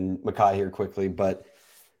and Makai here quickly. But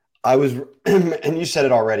I was, and you said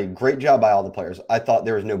it already. Great job by all the players. I thought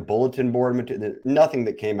there was no bulletin board material, nothing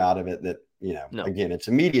that came out of it. That No, again, it's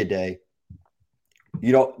a media day.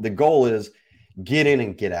 The goal is get in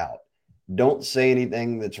and get out. Don't say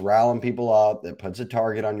anything that's riling people up, that puts a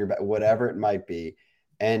target on your back, whatever it might be.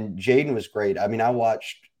 And Jaden was great. I mean, I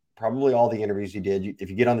watched probably all the interviews he did. If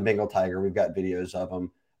you get on the Bengal Tiger, we've got videos of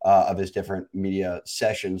him, of his different media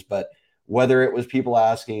sessions. But whether it was people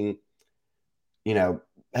asking,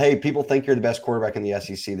 hey, people think you're the best quarterback in the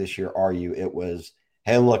SEC this year. Are you? It was,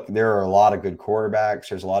 hey, look, there are a lot of good quarterbacks.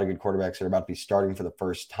 There's a lot of good quarterbacks that are about to be starting for the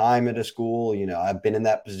first time at a school. I've been in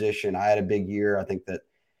that position. I had a big year. I think that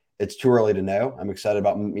it's too early to know. I'm excited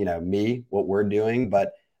about, me, what we're doing,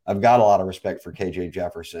 but I've got a lot of respect for KJ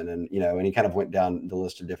Jefferson. And he kind of went down the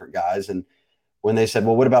list of different guys. And when they said,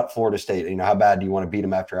 well, what about Florida State? How bad do you want to beat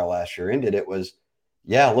them after our last year ended? It was,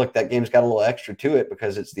 yeah, look, that game's got a little extra to it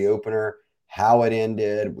because it's the opener, how it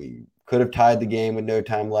ended. We could have tied the game with no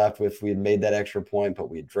time left if we had made that extra point,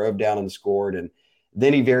 but we drove down and scored. And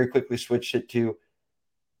then he very quickly switched it to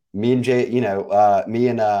me and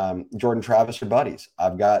Jordan Travis are buddies.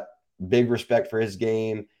 I've got big respect for his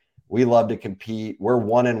game. We love to compete. We're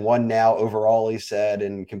 1-1 now overall, he said,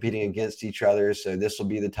 and competing against each other. So this will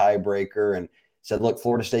be the tiebreaker. And said, look,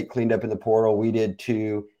 Florida State cleaned up in the portal. We did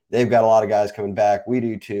too. They've got a lot of guys coming back. We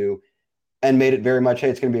do too. And made it very much, hey,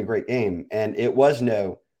 it's going to be a great game. And it was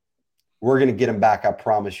we're going to get them back. I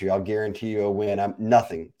promise you. I'll guarantee you a win. I'm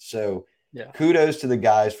nothing. So yeah, kudos to the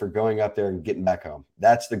guys for going up there and getting back home.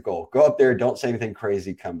 That's the goal. Go up there, don't say anything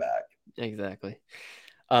crazy, come back. exactly.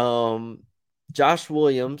 Um, Josh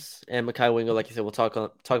Williams and Makai Wingo, like you said, we'll talk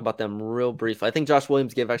about them real briefly. I think Josh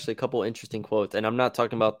Williams gave actually a couple interesting quotes, and I'm not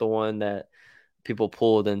talking about the one that people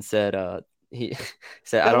pulled and said he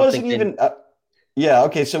said, I That don't wasn't think they even, yeah,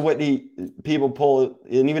 okay. So what people pull,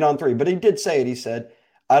 and even on three, but he did say it. He said,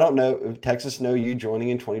 I don't know if Texas know you joining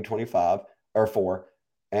in 2025 or four.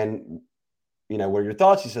 And, what are your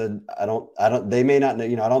thoughts? He said, they may not know,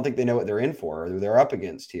 I don't think they know what they're in for or they're up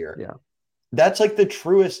against here. yeah. That's like the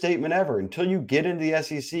truest statement ever. Until you get into the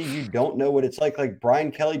SEC, you don't know what it's like. Like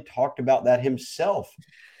Brian Kelly talked about that himself.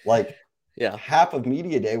 Like Yeah. half of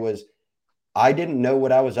media day was I didn't know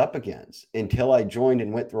what I was up against until I joined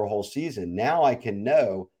and went through a whole season. Now I can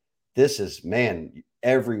know this is, man,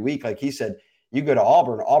 every week. Like he said, you go to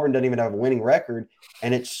Auburn, Auburn doesn't even have a winning record,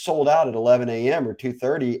 and it's sold out at 11 a.m. or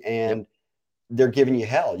 2:30, Yep. and they're giving you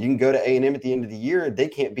hell. You can go to A&M at the end of the year. They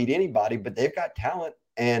can't beat anybody, but they've got talent,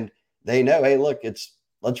 and they know, hey, look,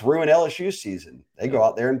 let's ruin LSU season. They Yep. go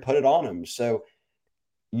out there and put it on them. So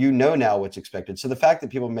you know now what's expected. So the fact that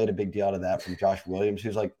people made a big deal out of that from Josh Williams,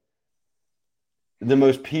 who's like the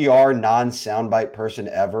most PR non-soundbite person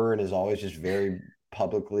ever and is always just very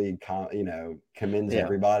publicly, commends Yeah.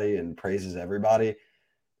 everybody and praises everybody.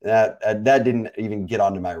 That didn't even get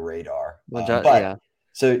onto my radar. Well, But yeah.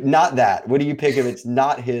 so not that. What do you pick if it's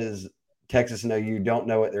not his Texas? No, you don't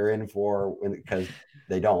know what they're in for because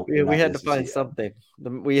they don't. They're We not in had the to find SEC yet.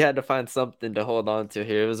 something. We had to find something to hold on to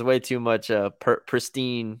here. It was way too much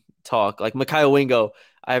pristine talk. Like Mikhail Wingo,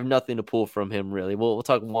 I have nothing to pull from him really. We'll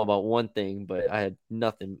talk more about one thing, but I had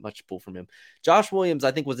nothing much to pull from him. Josh Williams,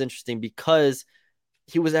 I think, was interesting because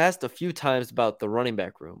he was asked a few times about the running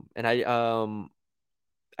back room, and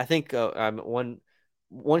I think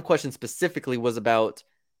one question specifically was about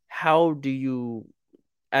how do you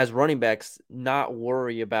as running backs not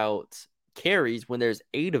worry about carries when there's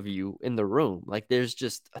 8 of you in the room. Like there's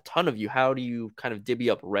just a ton of you. How do you kind of divvy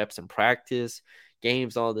up reps in practice,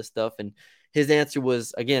 games, all this stuff? And his answer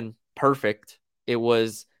was again perfect. It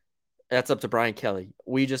was that's up to Brian Kelly.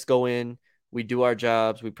 We just go in, we do our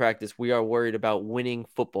jobs, we practice. We are worried about winning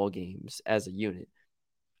football games as a unit,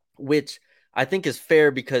 which I think is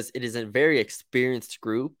fair because it is a very experienced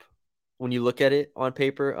group when you look at it on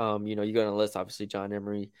paper. You go on a list, obviously John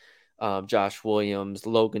Emery, Josh Williams,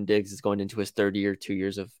 Logan Diggs is going into his third year, 2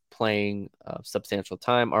 years of playing substantial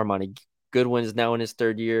time. Armani Goodwin is now in his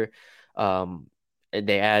third year. And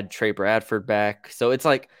they add Trey Bradford back. So it's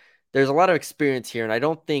like there's a lot of experience here. And I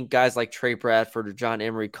don't think guys like Trey Bradford or John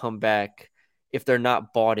Emery come back if they're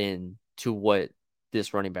not bought in to what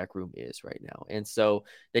this running back room is right now. And so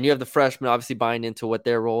then you have the freshmen obviously buying into what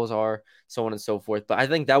their roles are, so on and so forth. But I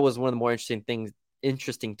think that was one of the more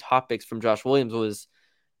interesting topics from Josh Williams was,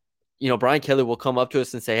 Brian Kelly will come up to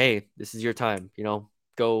us and say, hey, this is your time,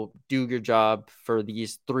 go do your job for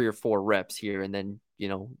these 3 or 4 reps here. And then,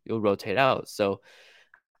 you'll rotate out. So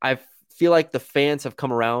I feel like the fans have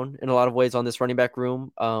come around in a lot of ways on this running back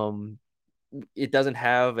room. It doesn't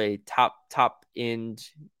have a top end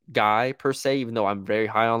guy per se, even though I'm very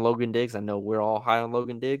high on Logan Diggs. I know we're all high on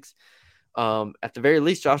Logan Diggs. At the very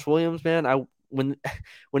least, Josh Williams, man, when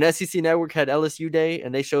when SEC Network had LSU Day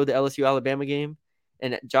and they showed the LSU Alabama game,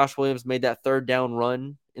 and Josh Williams made that third down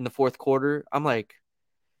run in the fourth quarter, I'm like,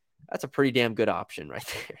 that's a pretty damn good option right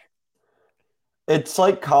there. It's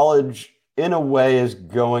like college in a way is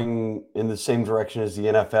going in the same direction as the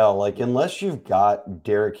NFL. Like Yeah, unless you've got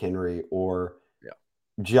Derrick Henry or yeah,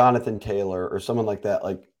 Jonathan Taylor or someone like that,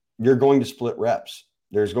 like you're going to split reps.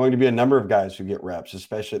 There's going to be a number of guys who get reps,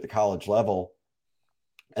 especially at the college level.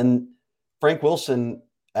 And Frank Wilson,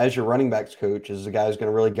 as your running backs coach, is the guy who's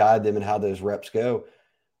going to really guide them in how those reps go.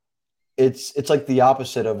 It's like the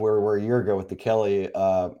opposite of where we were a year ago with the Kelly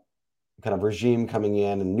kind of regime coming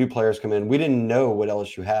in and new players come in. We didn't know what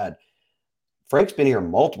LSU had. Frank's been here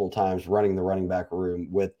multiple times running the running back room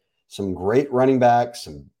with some great running backs,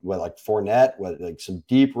 some like Fournette, like some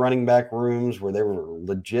deep running back rooms where they were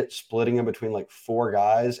legit splitting them between like 4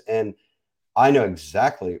 guys. And I know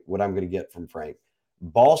exactly what I'm going to get from Frank.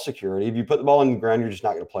 Ball security. If you put the ball in the ground, you're just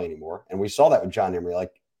not going to play anymore. And we saw that with John Emery.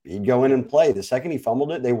 Like he'd go in yeah, and play. The second he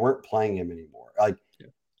fumbled it, they weren't playing him anymore. Like yeah.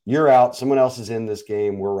 you're out. Someone else is in this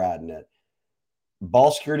game. We're riding it.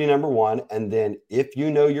 Ball security number one. And then if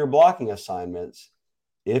you know your blocking assignments,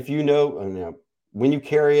 if when you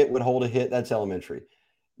carry it, would hold a hit, that's elementary.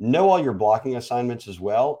 Know all your blocking assignments as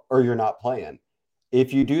well, or you're not playing.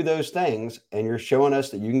 If you do those things and you're showing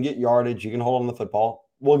us that you can get yardage, you can hold on the football,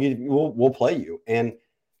 we'll play you. And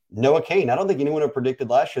Noah Kane, I don't think anyone had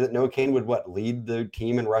predicted last year that Noah Kane would lead the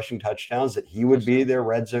team in rushing touchdowns, that he would be Touchdown. their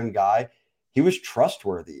red zone guy. He was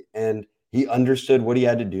trustworthy and he understood what he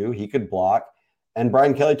had to do. He could block. And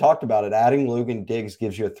Brian Kelly talked about it. Adding Logan Diggs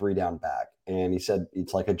gives you a 3 down back. And he said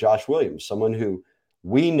it's like a Josh Williams, someone who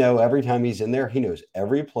we know every time he's in there, he knows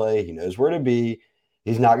every play, he knows where to be.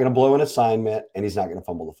 He's not going to blow an assignment and he's not going to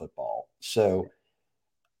fumble the football. So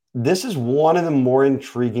this is one of the more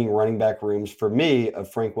intriguing running back rooms for me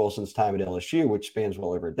of Frank Wilson's time at LSU, which spans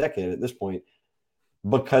well over a decade at this point,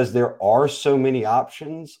 because there are so many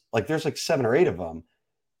options. Like there's like 7 or 8 of them.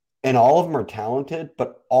 and all of them are talented,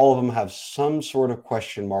 but all of them have some sort of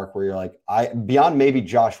question mark where you're like, beyond maybe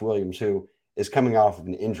Josh Williams, who is coming off of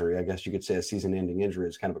an injury. I guess you could say a season-ending injury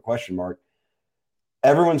is kind of a question mark.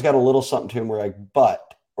 Everyone's got a little something to him where like,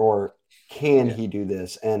 but or can Yeah. he do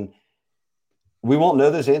this? And we won't know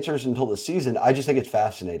those answers until the season. I just think it's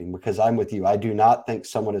fascinating because I'm with you. I do not think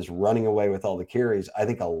someone is running away with all the carries. I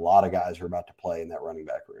think a lot of guys are about to play in that running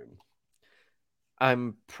back room.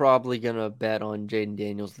 I'm probably gonna bet on Jaden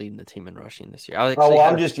Daniels leading the team in rushing this year. I Oh actually well, had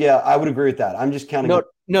I'm a just yeah, I would agree with that. I'm just counting on.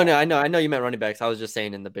 no. I know you meant running backs. I was just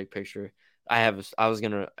saying in the big picture. I was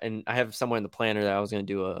gonna, and I have somewhere in the planner that I was gonna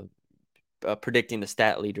do predicting the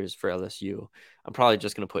stat leaders for LSU. I'm probably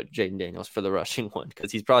just gonna put Jaden Daniels for the rushing one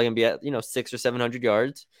because he's probably gonna be at 600 or 700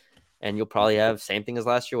 yards, and you'll probably have same thing as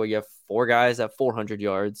last year where you have four guys at 400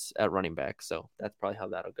 yards at running back. So that's probably how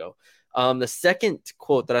that'll go. The second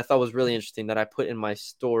quote that I thought was really interesting that I put in my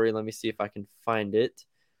story, let me see if I can find it,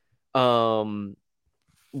 um,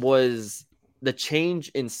 was the change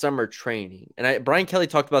in summer training. And Brian Kelly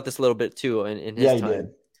talked about this a little bit too in Yeah, his he time.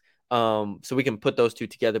 did. So we can put those two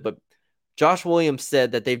together. But Josh Williams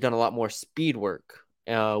said that they've done a lot more speed work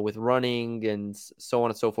with running and so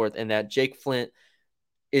on and so forth, and that Jake Flint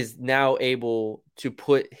is now able to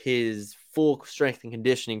put his full strength and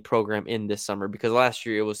conditioning program in this summer because last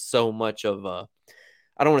year it was so much of a,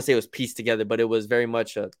 I don't want to say it was pieced together, but it was very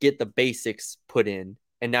much a get the basics put in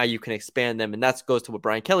and now you can expand them. And that goes to what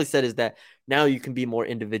Brian Kelly said is that now you can be more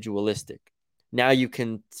individualistic. Now you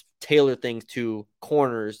can tailor things to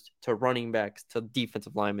corners, to running backs, to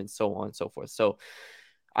defensive linemen, so on and so forth. So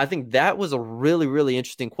I think that was a really, really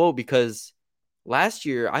interesting quote because last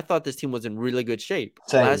year I thought this team was in really good shape.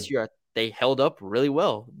 Last Same. year they held up really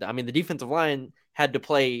well. I mean, the defensive line had to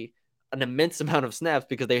play an immense amount of snaps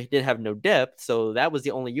because they did have no depth. So that was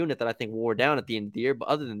the only unit that I think wore down at the end of the year. But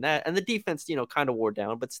other than that, and the defense, kind of wore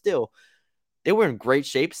down, but still, they were in great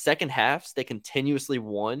shape. Second halves, they continuously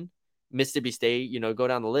won. Mississippi State, go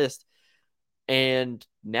down the list. And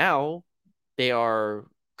now they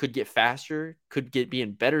could get faster, be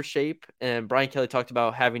in better shape. And Brian Kelly talked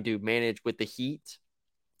about having to manage with the heat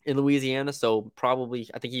in Louisiana. So probably,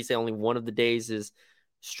 I think he said only one of the days is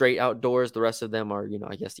straight outdoors. The rest of them are,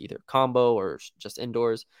 I guess either combo or just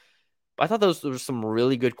indoors. But I thought those were some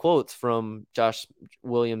really good quotes from Josh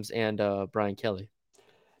Williams and Brian Kelly.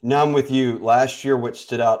 Now I'm with you. Last year, what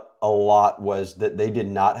stood out a lot was that they did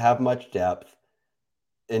not have much depth.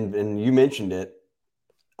 And you mentioned it.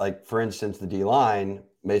 Like, for instance, the D line,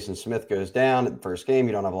 Mason Smith goes down at the first game.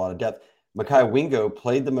 You don't have a lot of depth. Makai Wingo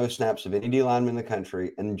played the most snaps of any D lineman in the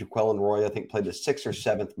country. And Jaquelin Roy, I think, played the sixth or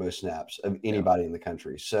seventh most snaps of Yeah. anybody in the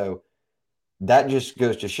country. So that just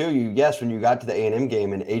goes to show you, yes, when you got to the A&M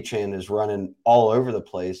game and Achane is running all over the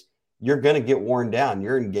place, you're going to get worn down.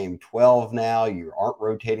 You're in game 12 now. You aren't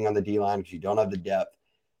rotating on the D line because you don't have the depth.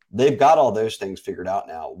 They've got all those things figured out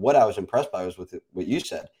now. What I was impressed by was with what you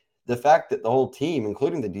said, the fact that the whole team,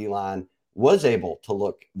 including the D line, was able to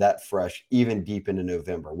look that fresh even deep into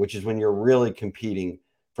November, which is when you're really competing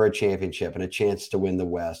for a championship and a chance to win the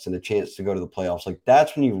West and a chance to go to the playoffs. Like,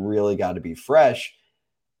 that's when you really got to be fresh.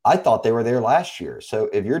 I thought they were there last year. So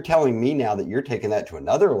if you're telling me now that you're taking that to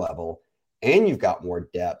another level and you've got more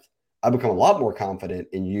depth, I become a lot more confident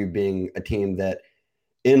in you being a team that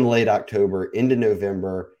in late October into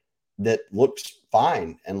November that looks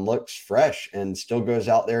fine and looks fresh and still goes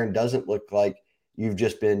out there and doesn't look like you've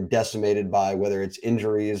just been decimated by whether it's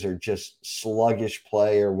injuries or just sluggish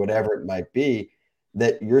play or whatever it might be,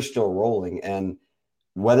 that you're still rolling. And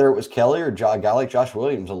whether it was Kelly or a guy like Josh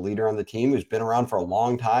Williams, a leader on the team who's been around for a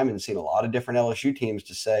long time and seen a lot of different LSU teams,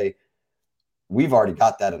 to say, we've already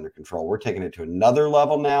got that under control. We're taking it to another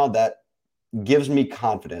level now. That gives me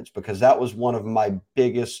confidence because that was one of my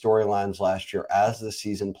biggest storylines last year as the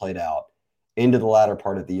season played out into the latter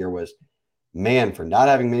part of the year was, man, for not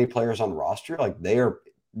having many players on the roster, like they are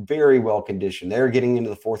very well conditioned. They're getting into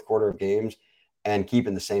the fourth quarter of games and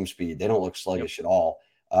keeping the same speed. They don't look Yep. sluggish at all.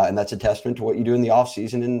 And that's a testament to what you do in the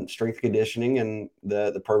offseason in strength conditioning and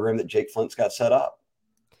the program that Jake Flint's got set up.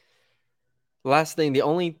 Last thing, the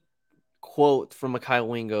only quote from Makai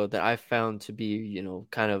Wingo that I found to be,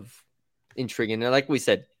 kind of intriguing. And like we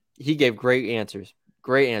said, he gave great answers.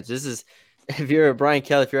 Great answers. This is, if you're a Brian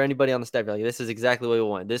Kelly, if you're anybody on the staff, you're like, this is exactly what we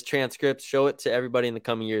want. This transcript, show it to everybody in the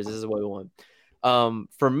coming years. This is what we want.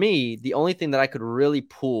 For me, the only thing that I could really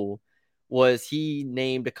pull was he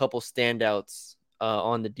named a couple standouts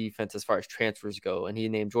on the defense as far as transfers go. And he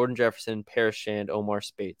named Jordan Jefferson, Paris Shand, Omar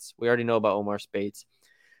Spates. We already know about Omar Spates.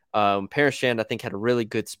 Paris Shand, I think, had a really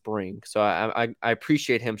good spring. So I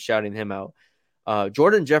appreciate him shouting him out.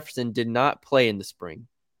 Jordan Jefferson did not play in the spring.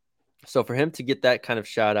 So for him to get that kind of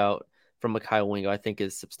shout out from Mikhail Wingo, I think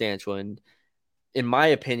is substantial. And in my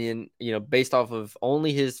opinion, based off of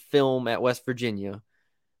only his film at West Virginia,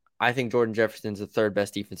 I think Jordan Jefferson's the third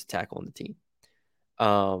best defensive tackle on the team.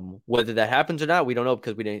 Whether that happens or not, we don't know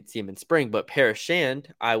because we didn't see him in spring. But Paris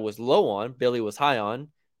Shand, I was low on. Billy was high on.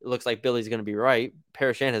 It looks like Billy's going to be right.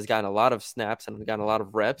 Paris Shand has gotten a lot of snaps and gotten a lot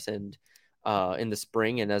of reps and in the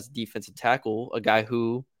spring, and as defensive tackle, a guy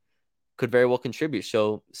who could very well contribute.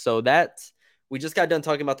 So that we just got done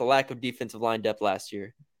talking about the lack of defensive line depth last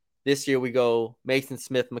year. This year we go Mason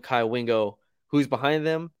Smith, Mekhi Wingo. Who's behind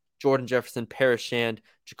them? Jordan Jefferson, Paris Shand,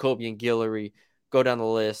 Jacobian Guillory. Go down the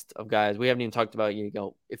list of guys. We haven't even talked about,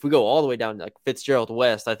 if we go all the way down, like Fitzgerald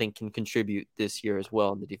West, I think can contribute this year as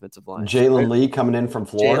well in the defensive line. Jalen Lee coming in from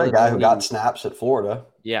Florida, a guy who got snaps at Florida.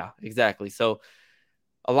 Yeah, exactly. So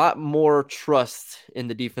a lot more trust in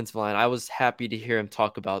the defensive line. I was happy to hear him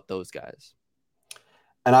talk about those guys.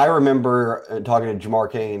 And I remember talking to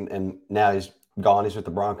Jamar Cain, and now he's gone. He's with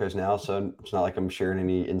the Broncos now, so it's not like I'm sharing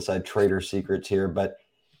any inside trader secrets here. But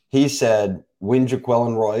he said when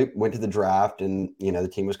Jaquelin Roy went to the draft and, the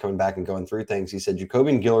team was coming back and going through things, he said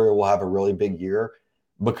Jacobian Guillory will have a really big year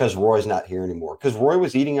because Roy's not here anymore. Because Roy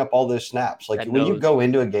was eating up all those snaps. Like when you go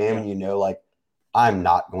into a game and like, I'm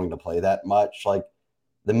not going to play that much, like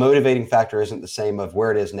the motivating factor isn't the same of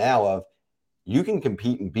where it is now of you can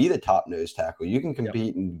compete and be the top nose tackle. You can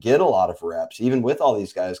compete and get a lot of reps, even with all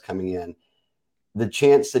these guys coming in. The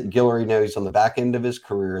chance that Guillory knows on the back end of his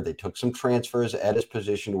career, they took some transfers at his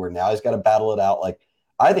position where now he's got to battle it out. Like,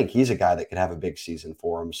 I think he's a guy that could have a big season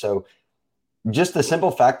for him. So just the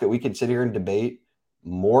simple fact that we could sit here and debate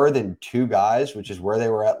more than two guys, which is where they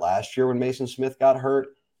were at last year when Mason Smith got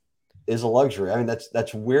hurt, is a luxury. I mean,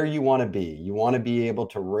 that's where you want to be. You want to be able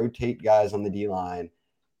to rotate guys on the D-line,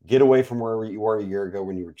 get away from where you were a year ago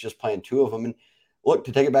when you were just playing two of them. And look,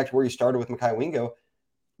 to take it back to where you started with Mekhi Wingo,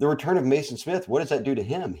 the return of Mason Smith, what does that do to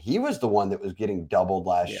him? He was the one that was getting doubled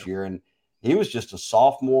last year, and he was just a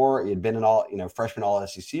sophomore. He had been an freshman all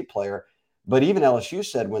SEC player. But even LSU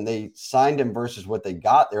said when they signed him versus what they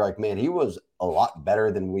got, they're like, man, he was a lot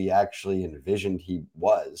better than we actually envisioned he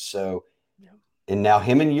was. So, and now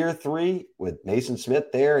him in year 3 with Mason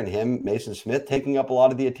Smith there and Mason Smith taking up a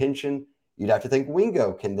lot of the attention, you'd have to think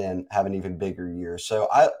Wingo can then have an even bigger year. So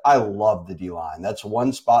I love the D-line. That's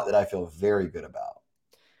one spot that I feel very good about.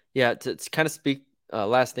 Yeah, to kind of speak,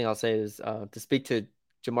 last thing I'll say is to speak to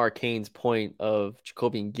Jamar Cain's point of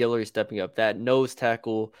Jacobian Guillory stepping up, that nose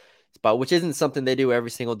tackle spot, which isn't something they do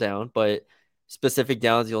every single down, but specific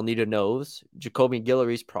downs you'll need a nose. Jacobian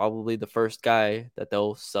Guillory is probably the first guy that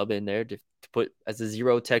they'll sub in there to put as a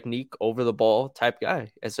zero technique over the ball type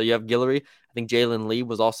guy. And so you have Guillory. I think Jalen Lee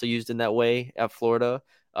was also used in that way at Florida.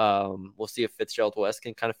 We'll see if Fitzgerald West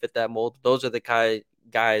can kind of fit that mold. Those are the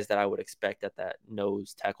guys that I would expect at that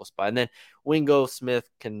nose tackle spot. And then Wingo Smith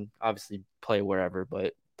can obviously play wherever,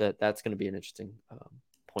 but that's going to be an interesting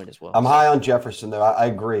point as well. I'm high on Jefferson, though. I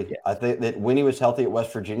agree. Yeah. I think that when he was healthy at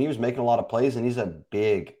West Virginia, he was making a lot of plays, and he's a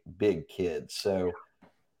big, big kid. So,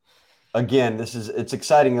 again, it's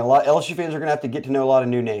exciting. A lot LSU fans are going to have to get to know a lot of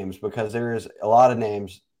new names because there is a lot of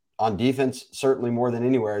names on defense, certainly more than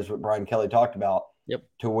anywhere, is what Brian Kelly talked about. Yep.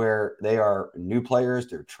 To where they are new players,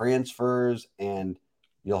 they're transfers, and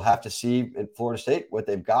you'll have to see at Florida State what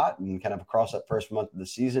they've got and kind of across that first month of the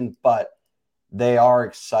season. But they are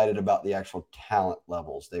excited about the actual talent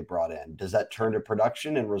levels they brought in. Does that turn to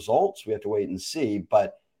production and results? We have to wait and see.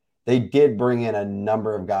 But they did bring in a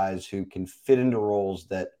number of guys who can fit into roles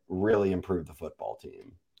that really improve the football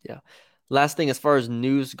team. Yeah. Last thing, as far as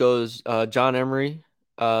news goes, John Emery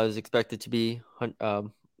is expected to be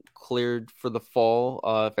cleared for the fall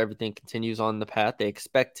if everything continues on the path. They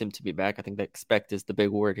expect him to be back. I think the expect is the big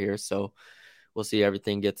word here. So we'll see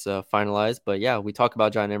everything gets finalized. But yeah, we talk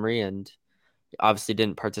about John Emery and obviously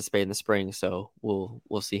didn't participate in the spring. So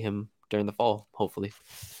we'll see him during the fall, hopefully.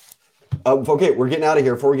 Okay, we're getting out of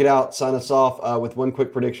here. Before we get out, sign us off with one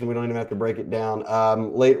quick prediction. We don't even have to break it down.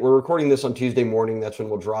 We're recording this on Tuesday morning. That's when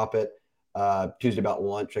we'll drop it. Tuesday about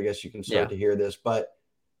lunch, I guess you can start to hear this. But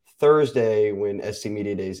Thursday, when SC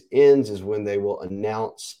Media Days ends, is when they will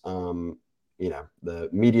announce, the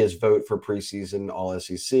media's vote for preseason All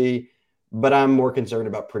SEC. But I'm more concerned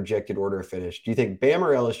about projected order of finish. Do you think Bama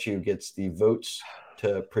or LSU gets the votes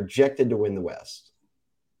to projected to win the West?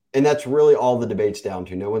 And that's really all the debate's down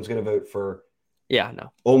to. No one's going to vote for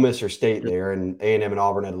Ole Miss or State there, and A&M and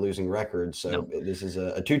Auburn had a losing record. So this is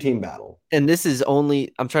a two-team battle. And this is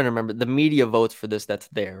only – I'm trying to remember. The media votes for this that's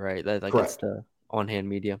there, right? Correct. It's the on-hand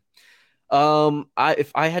media.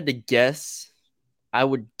 If I had to guess, I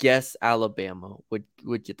would guess Alabama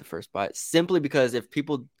would get the first spot, simply because if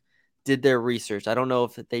people did their research, I don't know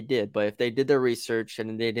if they did, but if they did their research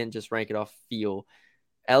and they didn't just rank it off feel,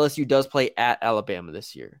 LSU does play at Alabama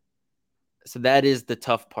this year. So that is the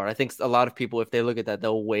tough part. I think a lot of people, if they look at that,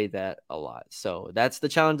 they'll weigh that a lot. So that's the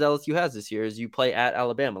challenge LSU has this year is you play at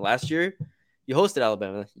Alabama. Last year, you hosted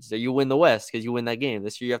Alabama, so you win the West because you win that game.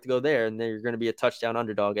 This year, you have to go there, and then you're going to be a touchdown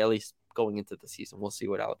underdog, at least going into the season. We'll see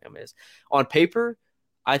what Alabama is. On paper,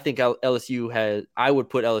 I think LSU has – I would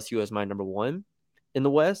put LSU as my number one in the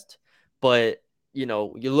West. But, you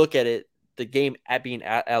look at it, the game at being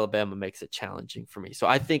at Alabama makes it challenging for me. So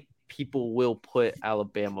I think people will put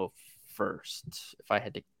Alabama first, if I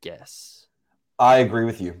had to guess. I agree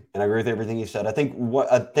with you, and I agree with everything you said. I think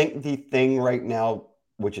the thing right now,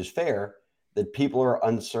 which is fair, that people are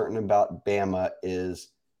uncertain about Bama is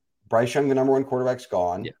Bryce Young, the number one quarterback's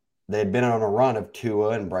gone. Yeah. They had been on a run of Tua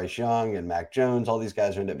and Bryce Young and Mac Jones. All these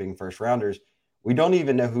guys end up being first rounders. We don't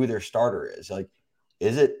even know who their starter is. Like,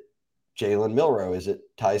 is it Jalen Milroe? Is it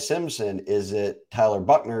Ty Simpson? Is it Tyler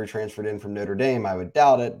Buckner, transferred in from Notre Dame? I would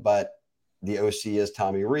doubt it, but the OC is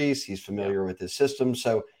Tommy Rees. He's familiar with his system.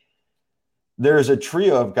 So there's a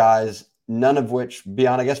trio of guys, none of which,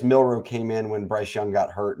 beyond, I guess, Milroe came in when Bryce Young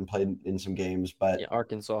got hurt and played in some games. But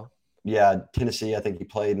Arkansas. Yeah, Tennessee, I think he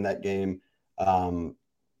played in that game.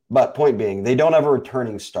 But point being, they don't have a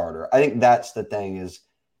returning starter. I think that's the thing is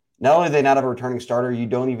not only do they not have a returning starter, you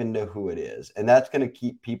don't even know who it is. And that's going to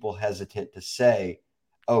keep people hesitant to say,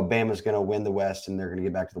 oh, Bama's going to win the West and they're going to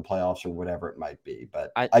get back to the playoffs or whatever it might be.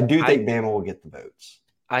 But I do think Bama will get the votes.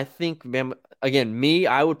 I think Bama, again,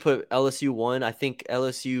 I would put LSU one. I think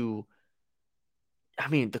LSU,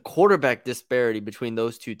 the quarterback disparity between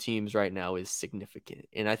those two teams right now is significant.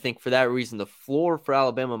 And I think for that reason, the floor for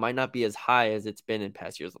Alabama might not be as high as it's been in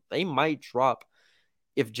past years. They might drop,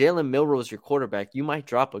 if Jalen Milroe is your quarterback, you might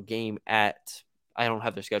drop a game at, I don't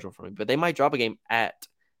have their schedule for me, but they might drop a game at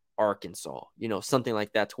Arkansas, something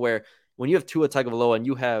like that, to where when you have Tua Tagovailoa and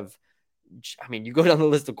you have, you go down the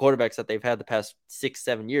list of quarterbacks that they've had the past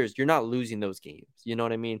 6-7 years, you're not losing those games. You know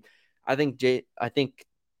what I mean? I think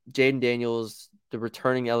Jaden Daniels, the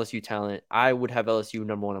returning LSU talent, I would have LSU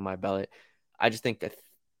number one on my ballot. I just think that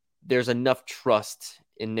there's enough trust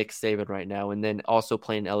in Nick Saban right now, and then also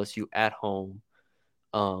playing LSU at home.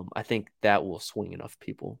 I think that will swing enough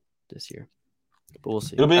people this year. But we'll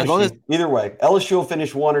see. It'll be interesting. Either way, LSU will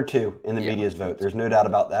finish 1 or 2 in the media's vote. There's no doubt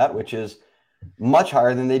about that, which is much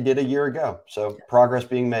higher than they did a year ago. So progress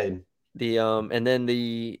being made. And then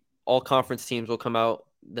the all conference teams will come out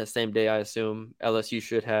the same day, I assume. I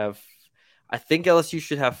think LSU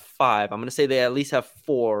should have 5. I'm going to say they at least have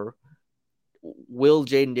 4. Will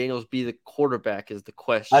Jaden Daniels be the quarterback is the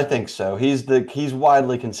question. I think so. He's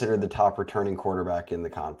widely considered the top returning quarterback in the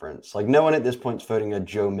conference. Like, no one at this point is voting a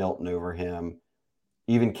Joe Milton over him.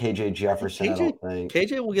 Even KJ Jefferson, I don't think.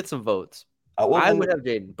 KJ will get some votes. I would have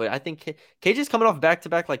Jaden, but I think KJ's coming off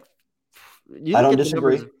back-to-back. Like, I don't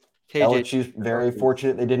disagree. LSU's very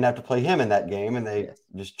fortunate they didn't have to play him in that game, and they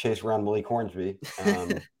just chased around Malik Hornsby.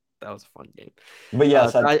 That was a fun game. But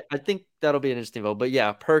yes, I think that'll be an interesting vote. But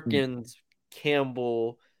yeah, Perkins,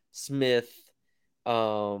 Campbell, Smith,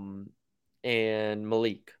 and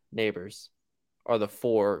Malik Neighbors are the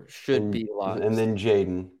 4 should be locked. And then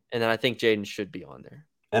Jaden. And then I think Jaden should be on there.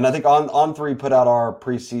 And I think on 3 put out our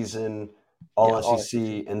preseason all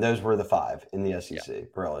SEC, and those were the 5 in the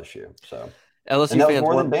SEC for LSU. So LSU and that was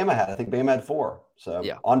more than Bama had. I think Bama had 4. So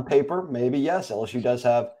yeah. On paper, maybe yes, LSU does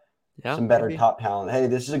have some better top talent. Hey,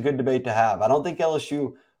 this is a good debate to have. I don't think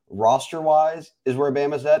LSU roster-wise is where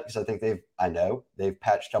Bama's at, because I think they've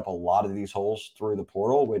patched up a lot of these holes through the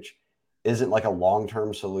portal, which isn't like a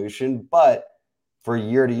long-term solution, but for a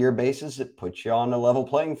year-to-year basis, it puts you on a level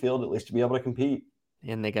playing field, at least to be able to compete.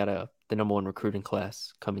 And they got the number 1 recruiting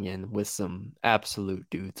class coming in with some absolute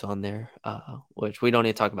dudes on there, which we don't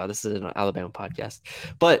need to talk about. This is an Alabama podcast.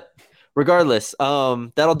 But regardless,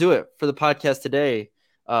 that'll do it for the podcast today.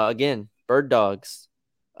 Again, Bird Dogs.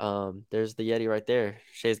 There's the Yeti right there.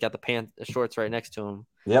 Shay's got the shorts right next to him.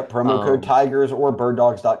 Yep, promo code Tigers or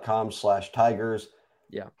birddogs.com/Tigers.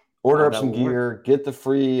 Yeah. Order up some gear, get the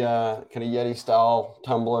free kind of Yeti style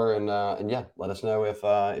tumbler, and yeah, let us know if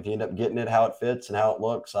you end up getting it, how it fits and how it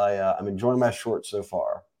looks. I'm enjoying my shorts so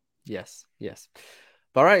far. Yes.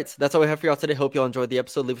 All right, that's all we have for y'all today. Hope y'all enjoyed the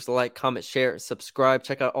episode. Leave us a like, comment, share, subscribe.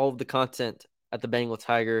 Check out all of the content at the Bengal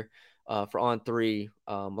Tiger for On 3.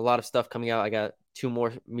 A lot of stuff coming out. I got 2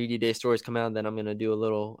 more media day stories coming out, and then I'm gonna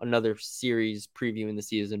do another series previewing the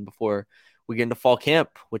season before we get into fall camp,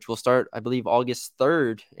 which will start, I believe, August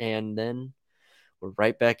 3rd, and then we're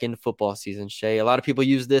right back into football season. Shay, a lot of people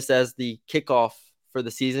use this as the kickoff for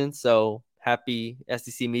the season, so happy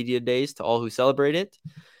SEC Media Days to all who celebrate it.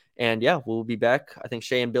 And yeah, we'll be back. I think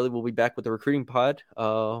Shay and Billy will be back with the recruiting pod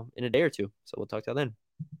in a day or two. So we'll talk to you then.